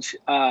divulge.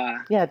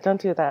 Yeah,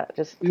 don't do that.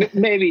 Just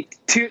Maybe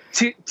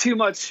too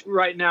much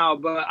right now,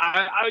 but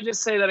I would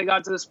just say that I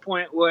got to this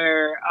point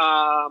where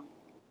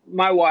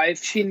my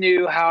wife, she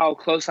knew how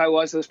close I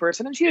was to this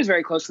person, and she was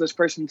very close to this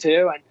person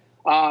too,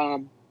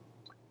 and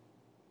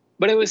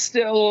but it was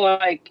still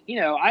like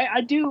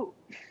I do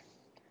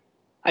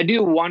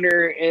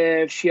wonder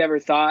if she ever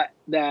thought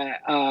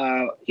that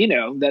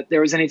that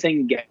there was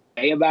anything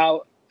gay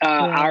about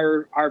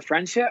yeah. our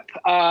friendship,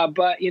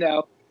 but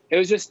it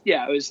was just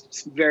it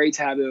was very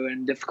taboo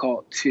and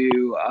difficult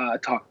to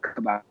talk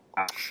about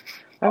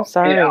I'm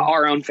sorry.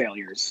 our own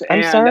failures. I'm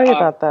And sorry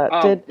about that.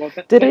 well,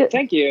 Did it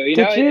thank you.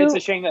 did It's a you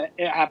shame that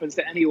it happens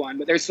to anyone,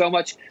 but there's so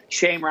much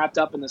shame wrapped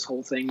up in this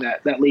whole thing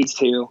that leads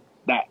to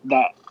that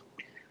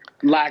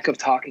lack of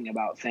talking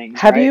about things,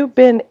 have right? you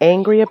been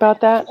angry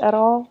about that at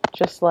all?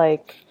 Just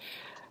like,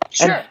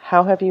 and Sure.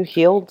 how have you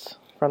healed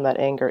from that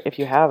anger if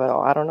you have at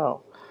all? I don't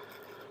know.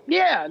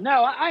 Yeah,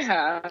 no, I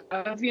have.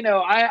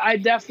 I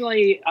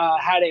definitely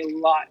had a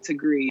lot to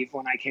grieve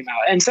when I came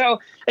out. And so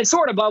it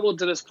sort of bubbled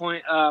to this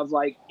point of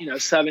like,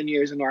 7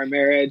 years into our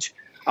marriage.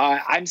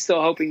 I'm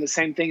still hoping the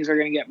same things are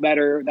going to get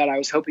better that I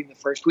was hoping the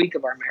first week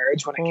of our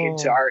marriage when it came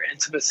to our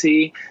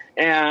intimacy.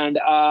 And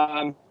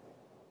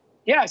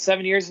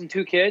 7 years and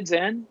two kids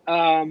in.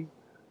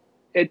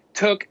 It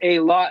took a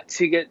lot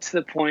to get to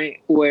the point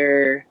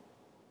where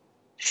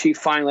she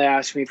finally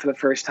asked me for the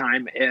first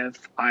time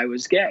if I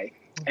was gay.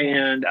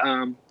 And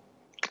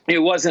it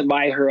wasn't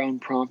by her own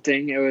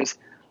prompting. It was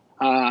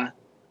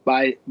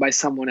by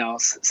someone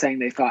else saying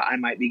they thought I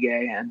might be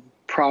gay and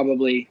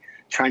probably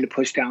trying to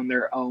push down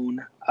their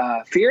own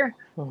fear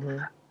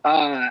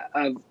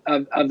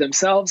of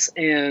themselves.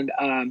 And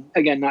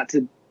again, not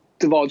to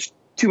divulge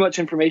too much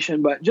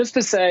information, but just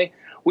to say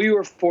we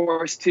were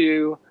forced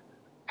to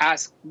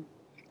ask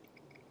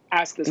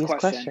this These question.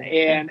 questions.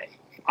 And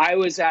I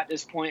was at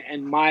this point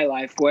in my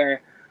life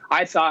where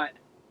I thought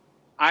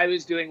I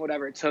was doing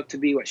whatever it took to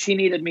be what she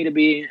needed me to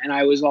be. And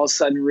I was all of a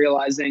sudden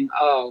realizing,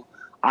 oh,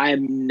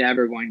 I'm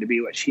never going to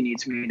be what she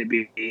needs me to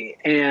be.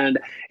 And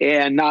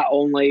not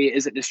only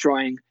is it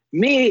destroying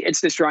me, it's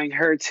destroying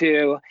her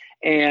too.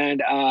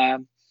 And,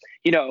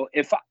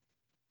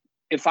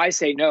 if I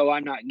say, no,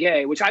 I'm not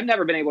gay, which I've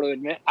never been able to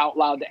admit out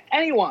loud to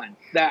anyone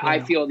that I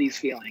feel these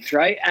feelings.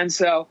 Right. And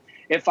so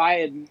if I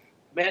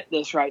admit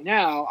this right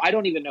now, I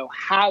don't even know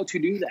how to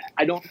do that.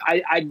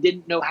 I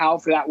didn't know how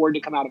for that word to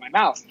come out of my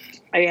mouth.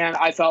 And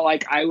I felt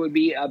like I would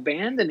be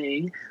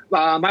abandoning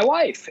my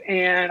wife.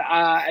 And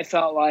I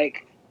felt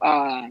like,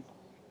 I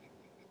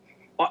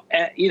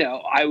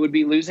would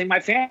be losing my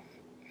family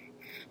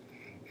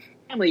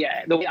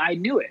the way I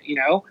knew it,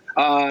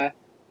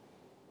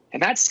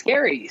 and that's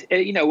scary,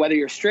 whether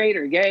you're straight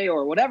or gay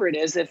or whatever it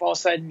is. If all of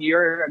a sudden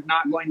you're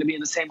not going to be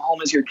in the same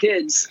home as your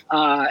kids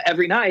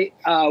every night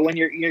when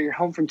you're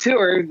home from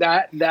tour,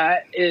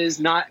 that is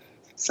not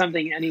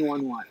something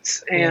anyone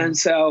wants. And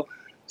so,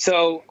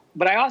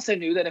 but I also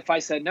knew that if I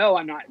said no,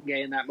 I'm not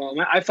gay in that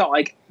moment, I felt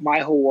like my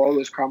whole world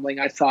was crumbling.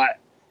 I thought,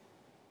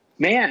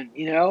 man,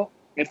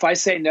 if I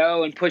say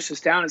no and push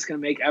this down, it's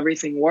going to make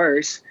everything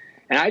worse.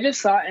 And I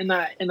just thought in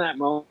that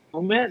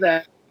moment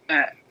that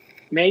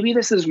maybe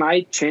this is my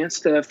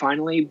chance to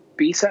finally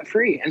be set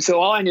free. And so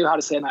all I knew how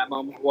to say in that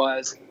moment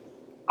was,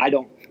 I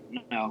don't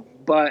know,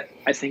 but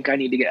I think I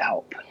need to get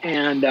help.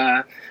 And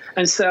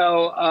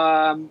so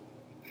I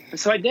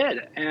did.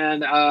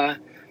 And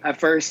at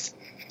first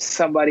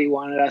somebody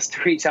wanted us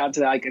to reach out to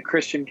like a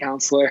Christian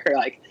counselor.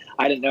 Like,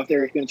 I didn't know if they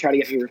were going to try to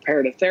get me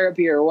reparative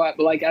therapy or what,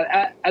 but like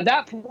at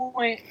that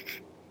point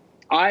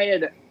I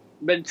had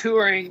been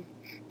touring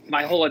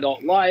my whole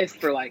adult life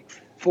for like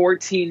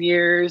 14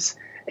 years.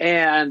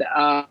 And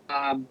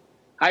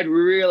I'd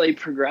really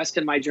progressed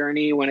in my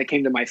journey when it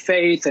came to my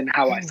faith and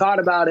how I thought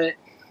about it.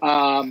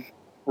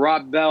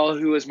 Rob Bell,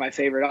 who was my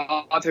favorite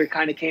author,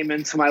 kind of came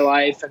into my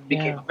life and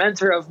became a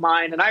mentor of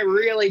mine. And I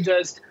really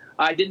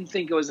I didn't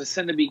think it was a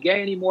sin to be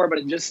gay anymore, but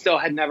it just still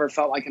had never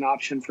felt like an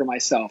option for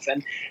myself.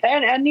 And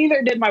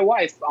neither did my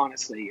wife,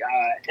 honestly.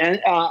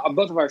 And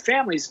both of our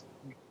families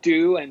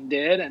do and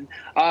did.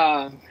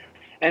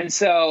 And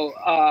so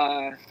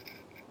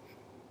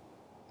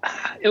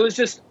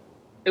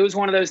it was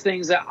one of those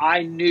things that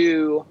I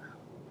knew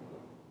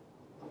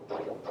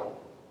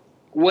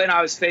when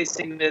I was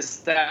facing this,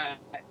 that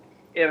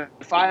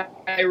if I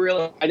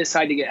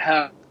decide to get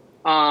help,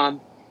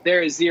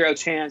 there is zero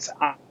chance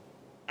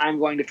I'm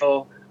going to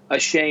feel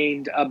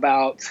ashamed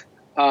about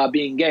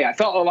being gay. I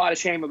felt a lot of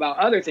shame about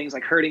other things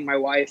like hurting my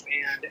wife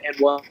and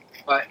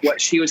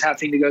what she was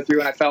having to go through.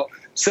 And I felt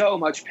so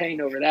much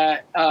pain over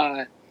that.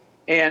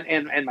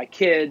 And my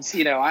kids,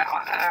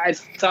 I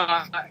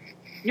thought,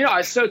 I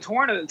was so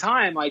torn at the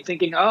time, like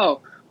thinking,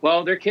 oh,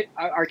 well,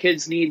 our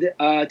kids need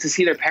to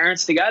see their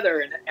parents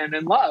together and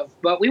in love,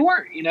 but we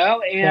weren't,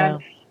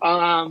 and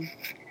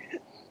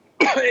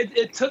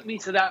it took me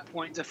to that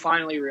point to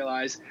finally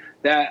realize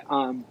that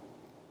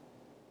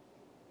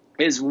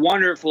as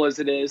wonderful as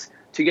it is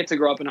to get to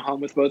grow up in a home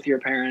with both your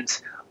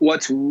parents,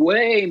 what's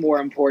way more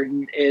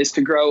important is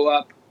to grow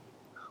up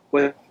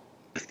with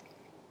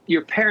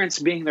your parents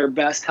being their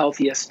best,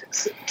 healthiest,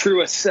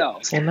 truest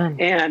selves. Amen.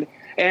 And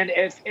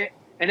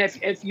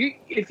if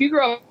you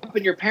grow up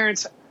and your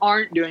parents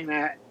aren't doing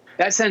that,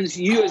 that sends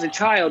you as a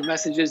child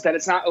messages that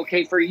it's not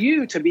okay for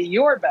you to be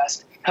your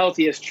best,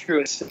 healthiest,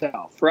 truest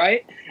self,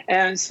 right?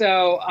 And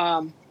so,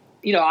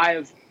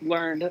 I've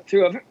learned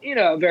through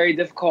a very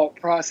difficult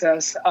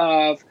process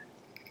of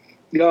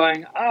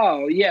going,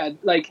 oh yeah,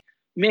 like,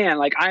 man,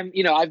 like I've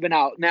been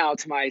out now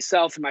to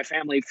myself and my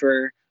family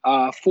for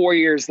 4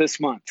 years this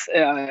month.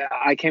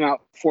 I came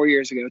out 4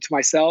 years ago to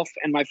myself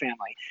and my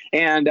family,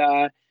 and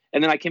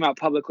then I came out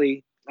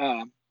publicly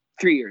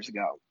 3 years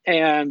ago,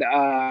 and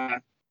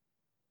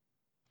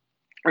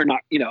or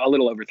not, a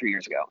little over 3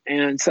 years ago.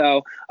 And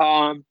so,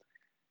 I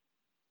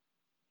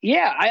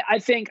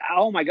think,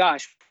 oh my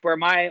gosh, where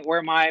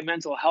my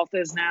mental health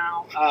is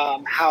now,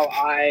 how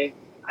I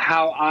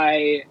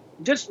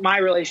just my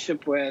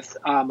relationship with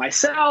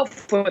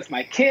myself, with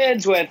my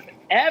kids, with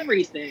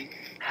everything,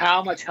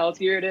 how much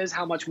healthier it is,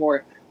 how much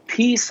more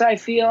peace I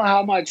feel,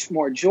 how much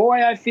more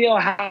joy I feel,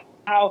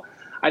 how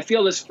I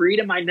feel this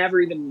freedom I never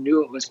even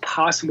knew it was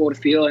possible to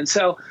feel. And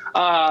so,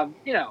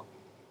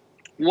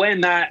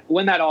 when that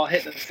all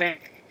hit the fan,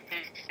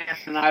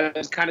 and I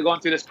was kind of going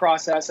through this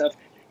process of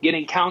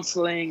getting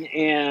counseling,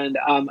 and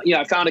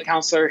I found a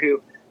counselor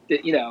who,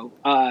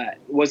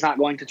 was not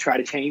going to try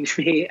to change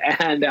me,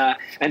 and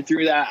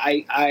through that,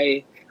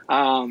 I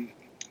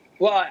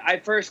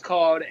first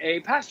called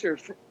a pastor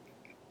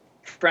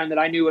friend that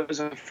I knew was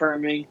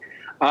affirming.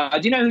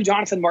 Do you know who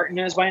Jonathan Martin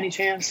is by any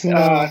chance?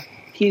 No.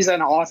 He's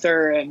an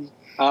author and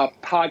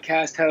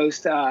podcast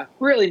host.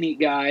 Really neat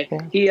guy.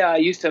 Yeah.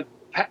 He used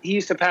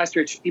to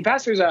pastor. He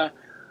pastors a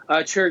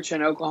church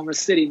in Oklahoma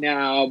City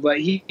now, but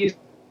he used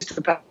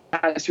to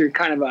pastor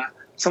kind of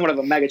somewhat of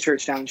a mega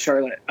church down in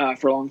Charlotte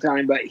for a long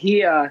time. But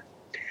he wrote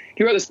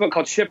this book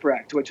called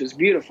Shipwrecked, which is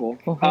beautiful,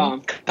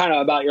 kind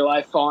of about your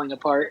life falling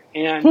apart,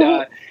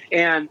 and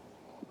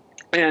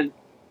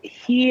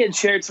he had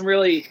shared some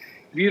really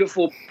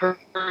beautiful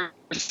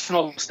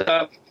personal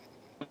stuff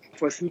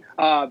with me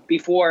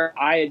before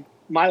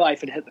my life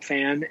had hit the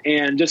fan,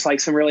 and just like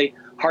some really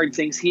hard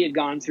things he had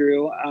gone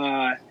through,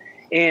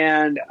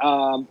 and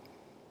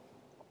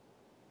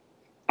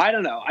I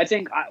don't know. I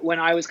think when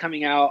I was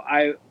coming out,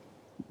 I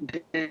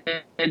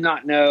did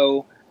not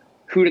know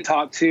who to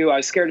talk to. I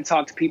was scared to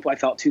talk to people I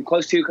felt too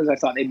close to because I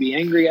thought they'd be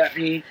angry at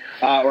me,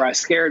 or I was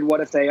scared,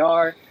 what if they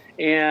are?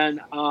 And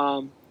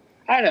I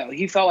don't know.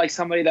 He felt like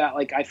somebody that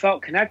like I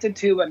felt connected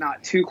to, but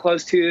not too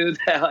close to.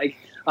 That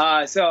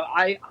so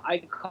I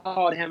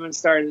called him and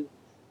started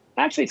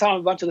actually telling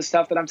him a bunch of the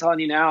stuff that I'm telling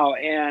you now.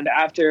 And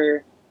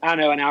after, I don't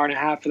know, an hour and a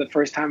half for the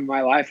first time in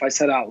my life, I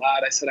said out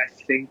loud, I said, I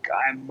think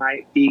I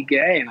might be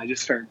gay. And I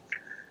just started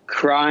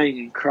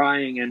crying.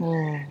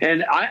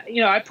 And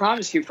I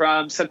promise you,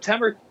 from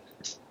September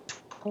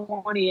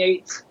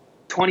 28th,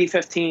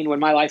 2015, when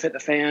my life hit the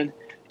fan,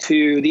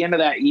 to the end of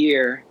that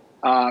year,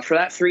 for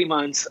that 3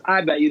 months,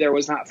 I bet you there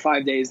was not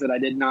 5 days that I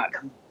did not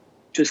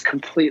just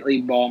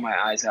completely bawl my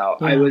eyes out.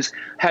 Yeah. I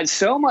had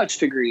so much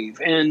to grieve.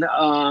 And,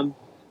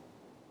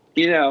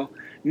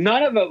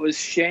 none of it was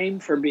shame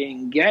for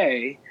being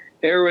gay.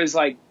 There was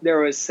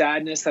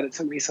sadness that it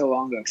took me so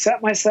long to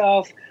accept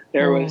myself.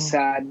 There was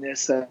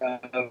sadness of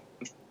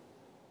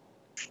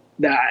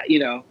that,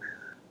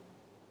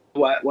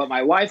 what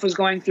my wife was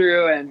going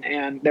through.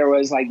 And there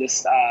was like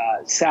this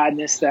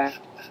sadness that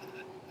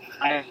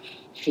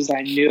because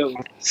I knew it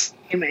was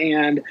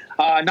and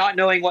not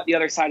knowing what the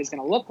other side is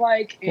going to look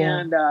like,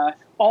 and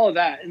all of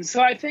that. And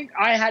so I think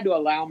I had to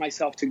allow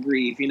myself to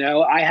grieve.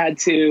 I had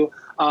to.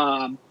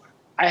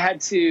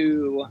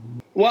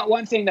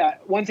 One thing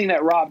that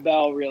Rob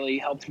Bell really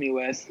helped me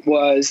with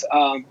was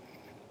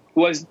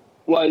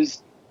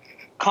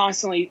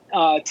constantly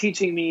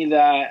teaching me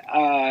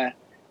that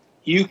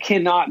you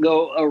cannot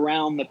go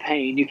around the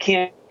pain. You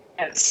can't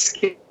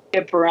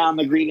skip around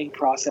the grieving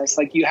process.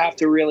 Like, you have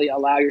to really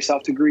allow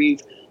yourself to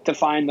grieve, to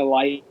find the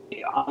light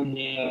on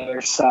the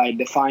other side,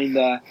 to find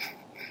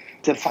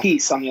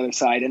peace on the other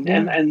side.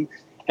 And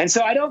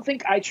so I don't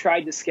think I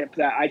tried to skip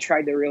that. I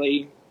tried to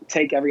really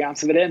take every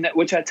ounce of it in,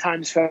 which at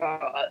times felt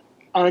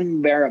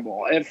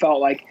unbearable. It felt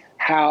like,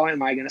 how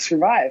am I going to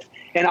survive?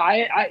 And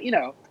I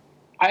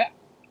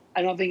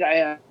don't think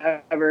I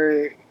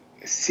ever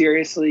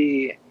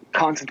seriously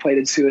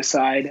contemplated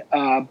suicide,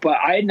 but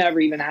I had never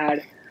even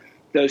had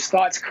those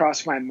thoughts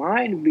cross my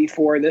mind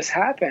before this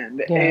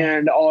happened.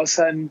 And all of a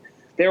sudden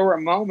there were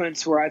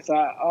moments where I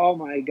thought, oh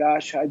my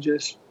gosh, I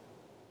just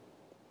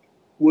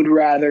would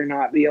rather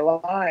not be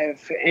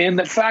alive. And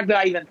the fact that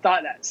I even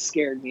thought that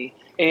scared me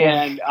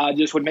and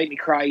just would make me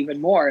cry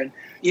even more. And,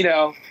 you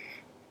know,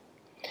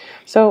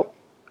 So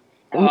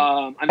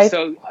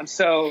I'm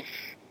so,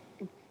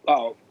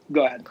 oh,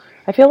 go ahead.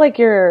 I feel like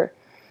your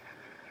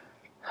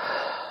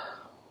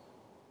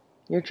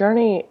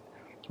journey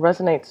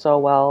resonates so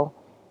well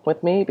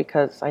with me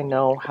because I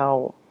know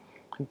how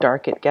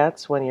dark it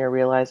gets when you're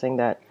realizing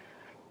that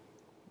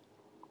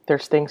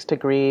there's things to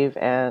grieve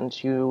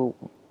and you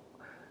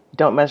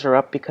don't measure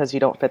up because you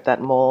don't fit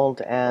that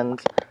mold and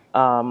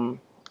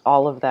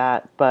all of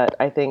that. But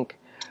I think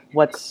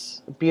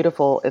what's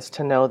beautiful is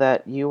to know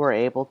that you were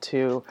able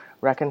to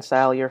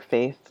reconcile your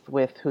faith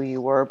with who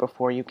you were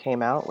before you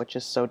came out, which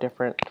is so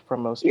different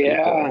from most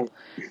people.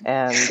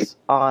 And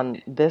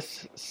on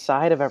this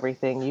side of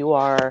everything, you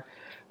are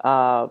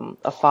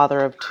a father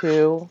of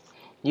two.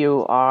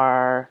 You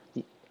are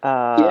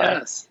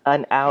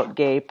an out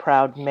gay,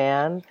 proud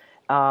man.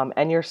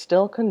 And you're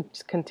still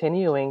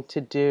continuing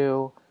to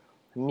do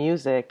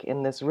music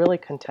in this really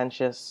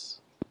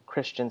contentious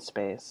Christian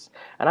space.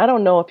 And I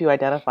don't know if you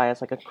identify as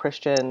like a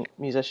Christian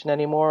musician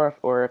anymore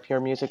or if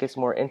your music is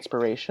more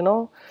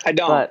inspirational. I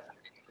don't. But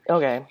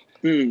okay.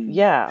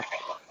 Yeah.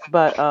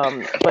 But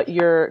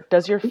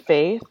does your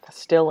faith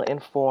still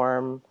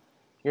inform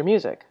your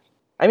music?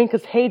 I mean,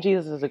 because Hey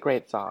Jesus is a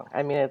great song.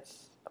 I mean,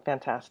 it's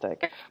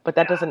fantastic. But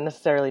that doesn't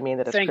necessarily mean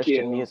that it's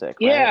Christian music,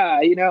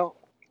 right?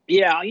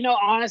 Yeah,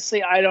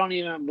 honestly, I don't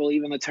even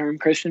believe in the term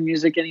Christian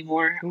music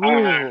anymore.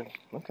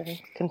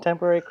 Okay.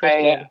 Contemporary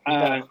Christian.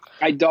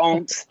 I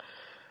don't.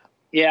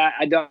 Yeah,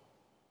 I don't.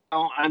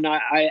 I'm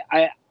not.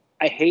 I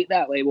hate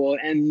that label,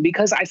 and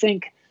because I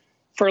think,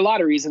 for a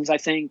lot of reasons, I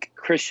think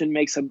Christian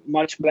makes a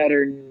much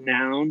better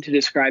noun to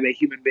describe a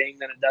human being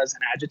than it does an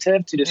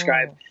adjective to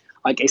describe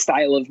like a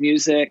style of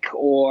music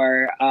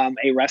or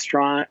a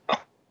restaurant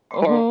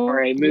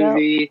or a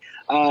movie.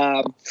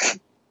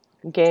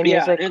 Gay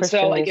music, and Christian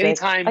so like music.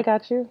 anytime, I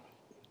got you.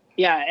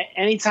 Yeah,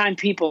 anytime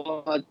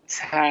people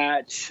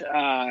attach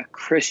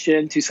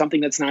Christian to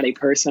something that's not a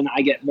person,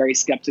 I get very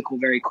skeptical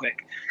very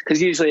quick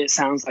because usually it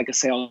sounds like a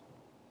sales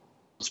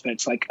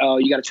pitch, like, oh,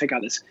 you got to check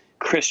out this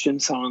Christian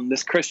song,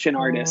 this Christian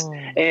artist,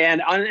 and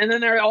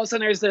then there all of a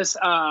sudden there's this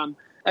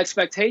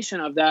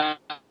expectation of that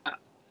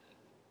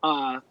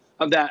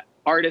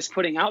artist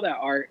putting out that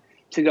art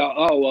to go,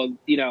 oh, well,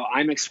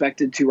 I'm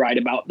expected to write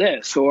about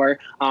this, or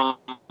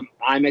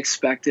I'm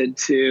expected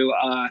to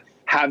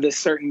have this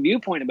certain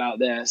viewpoint about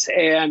this.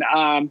 And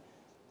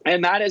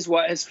that is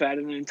what has fed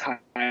an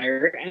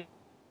entire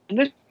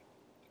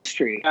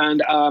industry.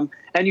 And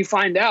you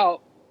find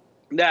out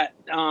that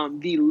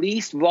the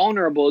least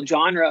vulnerable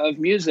genre of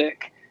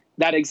music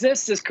that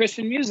exists is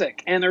Christian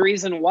music. And the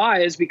reason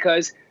why is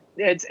because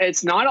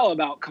it's not all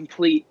about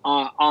complete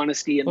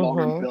honesty and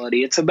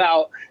vulnerability. It's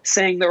about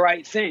saying the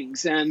right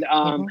things and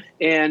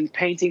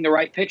painting the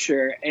right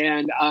picture.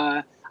 And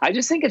I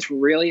just think it's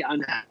really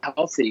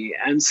unhealthy.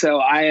 And so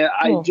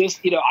I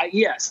just,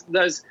 yes,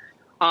 there's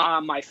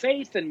my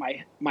faith and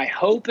my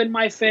hope in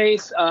my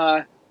faith.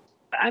 I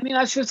mean,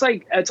 that's just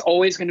like, it's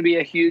always going to be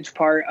a huge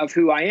part of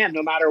who I am,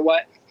 no matter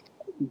what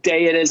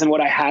day it is and what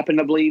I happen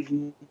to believe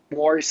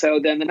more so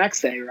than the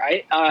next day.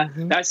 Right.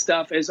 That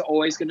stuff is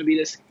always going to be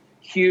this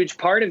huge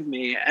part of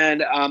me.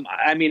 And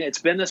I mean, it's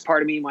been this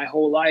part of me my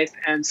whole life.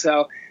 And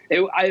so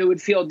I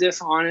would feel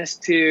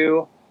dishonest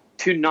to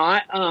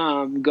not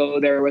go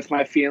there with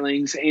my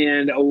feelings,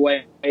 and a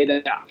way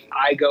that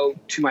I go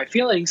to my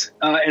feelings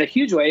in a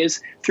huge way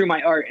is through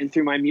my art and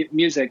through my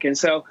music. And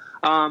so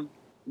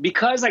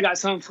because I got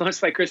so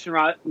influenced by Christian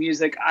rock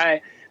music,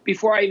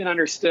 before I even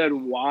understood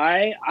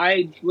why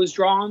I was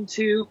drawn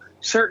to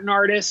certain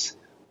artists,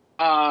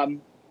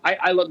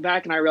 I look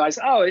back and I realized,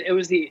 oh, it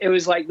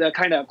was like the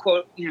kind of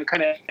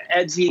kind of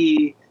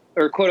edgy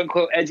or quote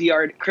unquote edgy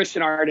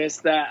Christian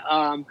artists that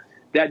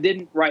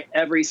didn't write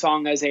every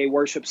song as a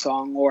worship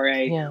song or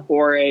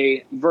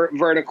a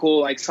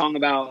vertical like song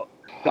about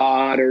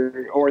God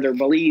or their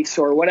beliefs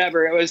or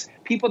whatever. It was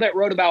people that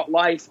wrote about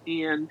life,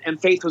 and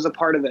faith was a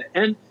part of it.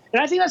 And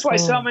I think that's why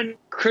so many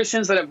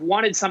Christians that have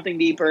wanted something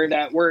deeper,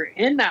 that were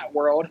in that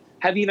world,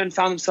 have even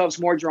found themselves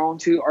more drawn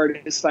to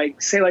artists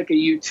like, say, like a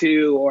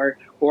U2 or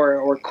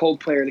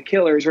Coldplay or the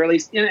Killers, or at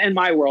least in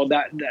my world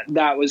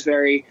that was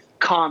very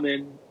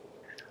common.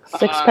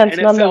 Sixpence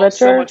None the Richer.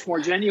 So much more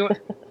genuine.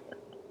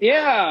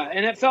 Yeah,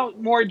 and it felt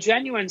more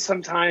genuine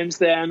sometimes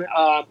than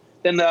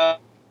the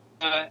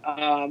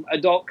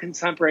adult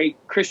contemporary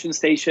Christian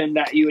station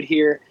that you would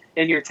hear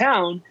in your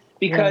town,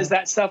 because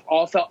that stuff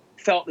all felt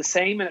the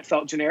same, and it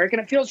felt generic,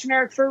 and it feels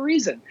generic for a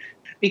reason,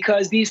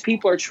 because these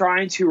people are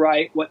trying to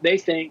write what they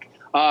think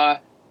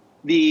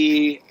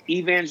the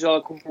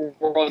evangelical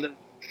world that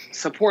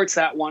supports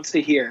that wants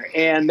to hear.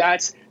 And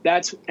that's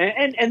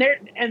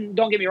and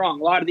don't get me wrong,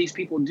 a lot of these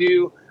people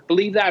do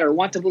believe that or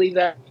want to believe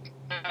that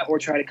or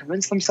try to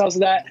convince themselves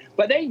of that,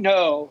 but they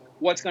know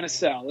what's going to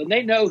sell, and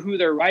they know who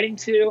they're writing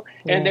to,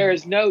 and there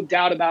is no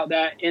doubt about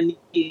that in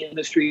the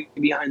industry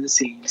behind the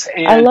scenes.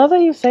 And I love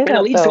that you say that,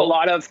 it leads to a though,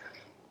 lot of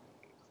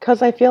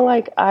because I feel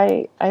like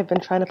I've been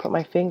trying to put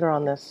my finger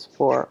on this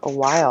for a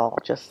while.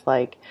 Just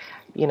like,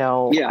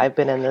 yeah, I've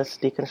been in this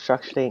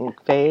deconstructing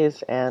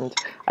phase, and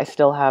I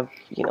still have,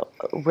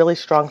 really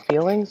strong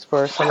feelings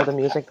for some of the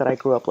music that I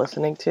grew up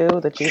listening to,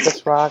 the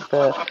Jesus rock,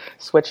 the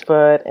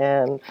Switchfoot,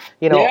 and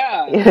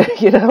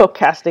yeah,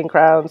 Casting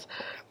Crowns.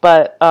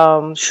 But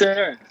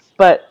sure,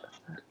 but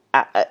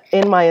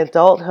in my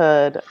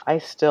adulthood, I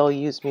still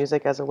use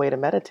music as a way to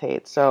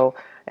meditate. So,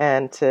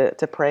 and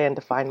to pray and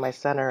to find my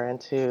center and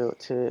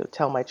to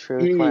tell my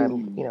truth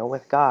when I'm,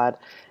 with God.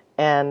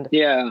 And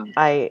yeah,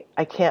 I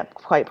can't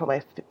quite put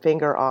my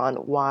finger on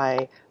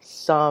why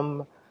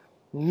some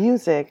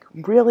music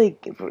really,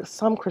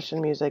 some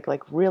Christian music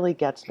like really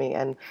gets me,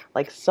 and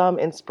like some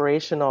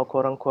inspirational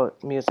quote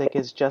unquote music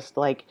is just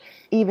like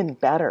even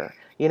better,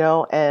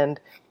 and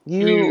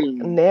you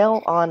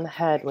nail on the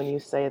head when you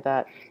say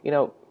that,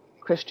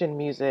 Christian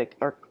music,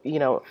 or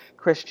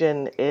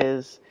Christian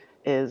is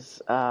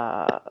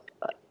not,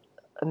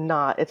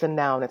 it's a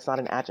noun, it's not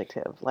an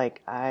adjective.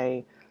 Like,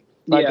 I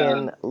yeah.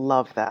 fucking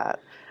love that.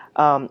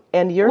 And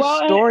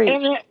Well, oh,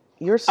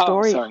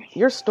 sorry.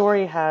 your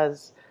story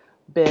has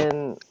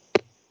been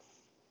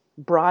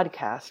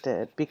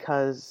broadcasted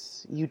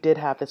because you did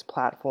have this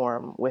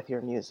platform with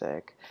your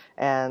music.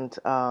 And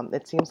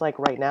it seems like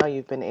right now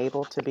you've been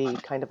able to be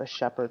kind of a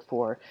shepherd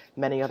for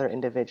many other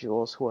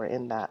individuals who are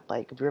in that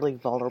like really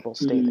vulnerable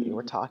state that you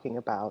were talking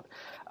about.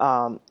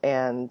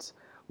 And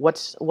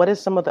what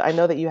is some of the, I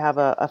know that you have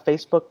a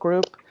Facebook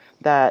group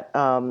that,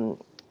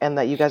 and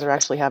that you guys are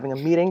actually having a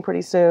meeting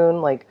pretty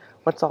soon. Like,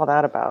 what's all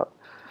that about?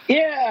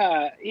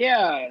 Yeah,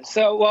 yeah.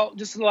 So, well,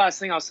 just the last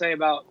thing I'll say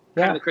about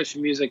kind of the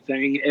Christian music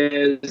thing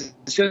is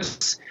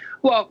just,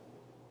 well,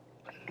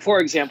 for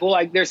example,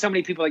 like there's so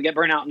many people that get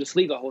burnt out and just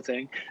leave the whole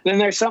thing. Then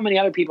there's so many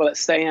other people that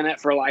stay in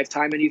it for a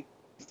lifetime, and you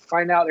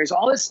find out there's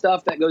all this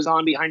stuff that goes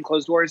on behind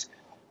closed doors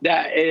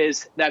that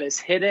is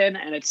hidden,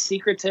 and it's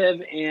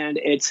secretive, and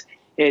it's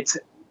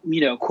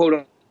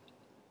quote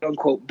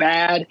unquote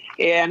bad,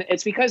 and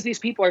it's because these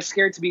people are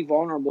scared to be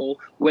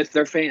vulnerable with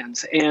their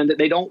fans, and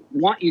they don't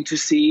want you to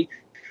see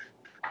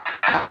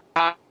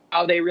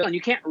how they really, and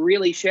you can't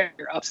really share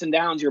your ups and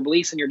downs, your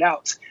beliefs and your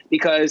doubts,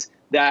 because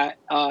that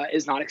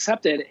is not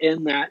accepted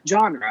in that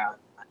genre.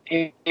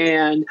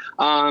 And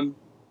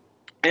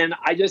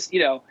I just,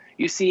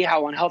 you see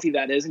how unhealthy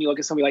that is. And you look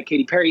at somebody like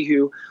Katy Perry,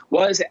 who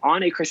was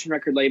on a Christian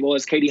record label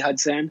as Katie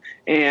Hudson,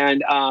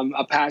 and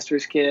a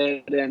pastor's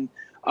kid, and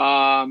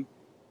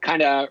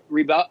kind of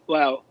rebel.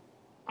 Well,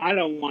 I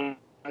don't want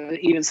to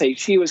even say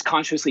she was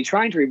consciously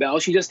trying to rebel.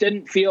 She just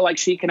didn't feel like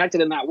she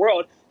connected in that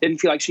world, didn't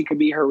feel like she could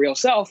be her real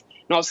self.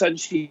 And all of a sudden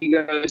she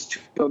goes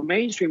to a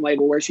mainstream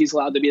label where she's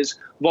allowed to be as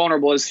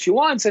vulnerable as she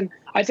wants. And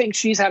I think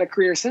she's had a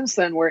career since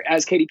then, where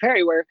as Katy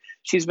Perry, where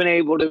she's been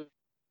able to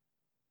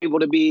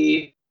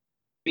be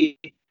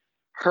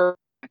her,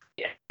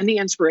 and the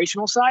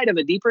inspirational side and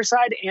the deeper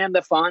side and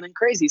the fun and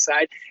crazy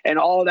side, and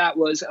all that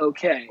was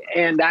okay.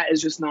 And that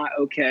is just not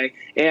okay.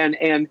 And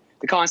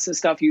the constant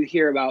stuff you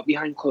hear about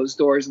behind closed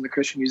doors in the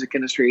Christian music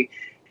industry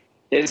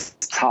is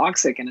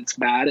toxic, and it's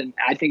bad. And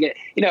I think it,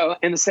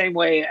 in the same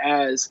way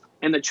as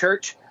in the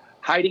church,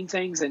 hiding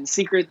things and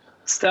secret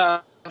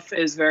stuff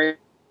is very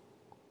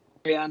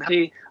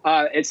unhealthy.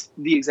 It's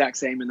the exact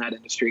same in that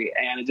industry,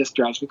 and it just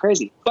drives me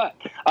crazy. But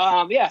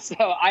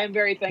so I am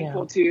very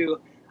thankful to,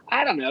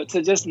 I don't know,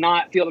 to just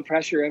not feel the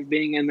pressure of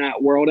being in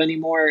that world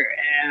anymore.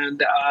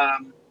 And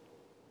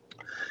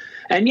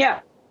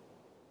yeah,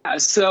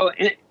 so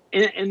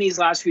in these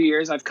last few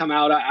years, I've come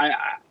out.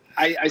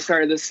 I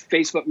started this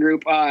Facebook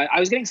group. I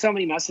was getting so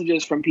many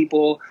messages from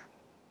people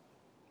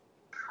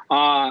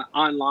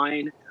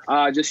online,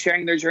 just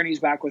sharing their journeys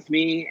back with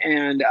me,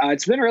 and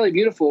it's been really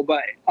beautiful.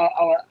 But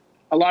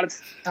a lot of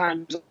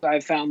times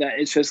I've found that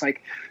it's just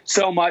like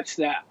so much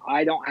that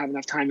I don't have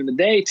enough time in the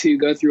day to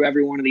go through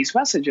every one of these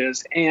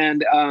messages.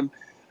 And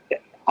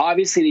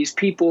obviously these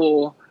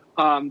people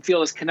feel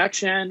this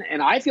connection,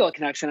 and I feel a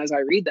connection as I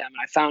read them. And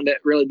I found it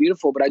really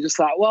beautiful. But I just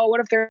thought, well, what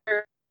if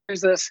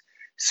there's this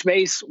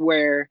space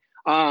where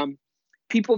people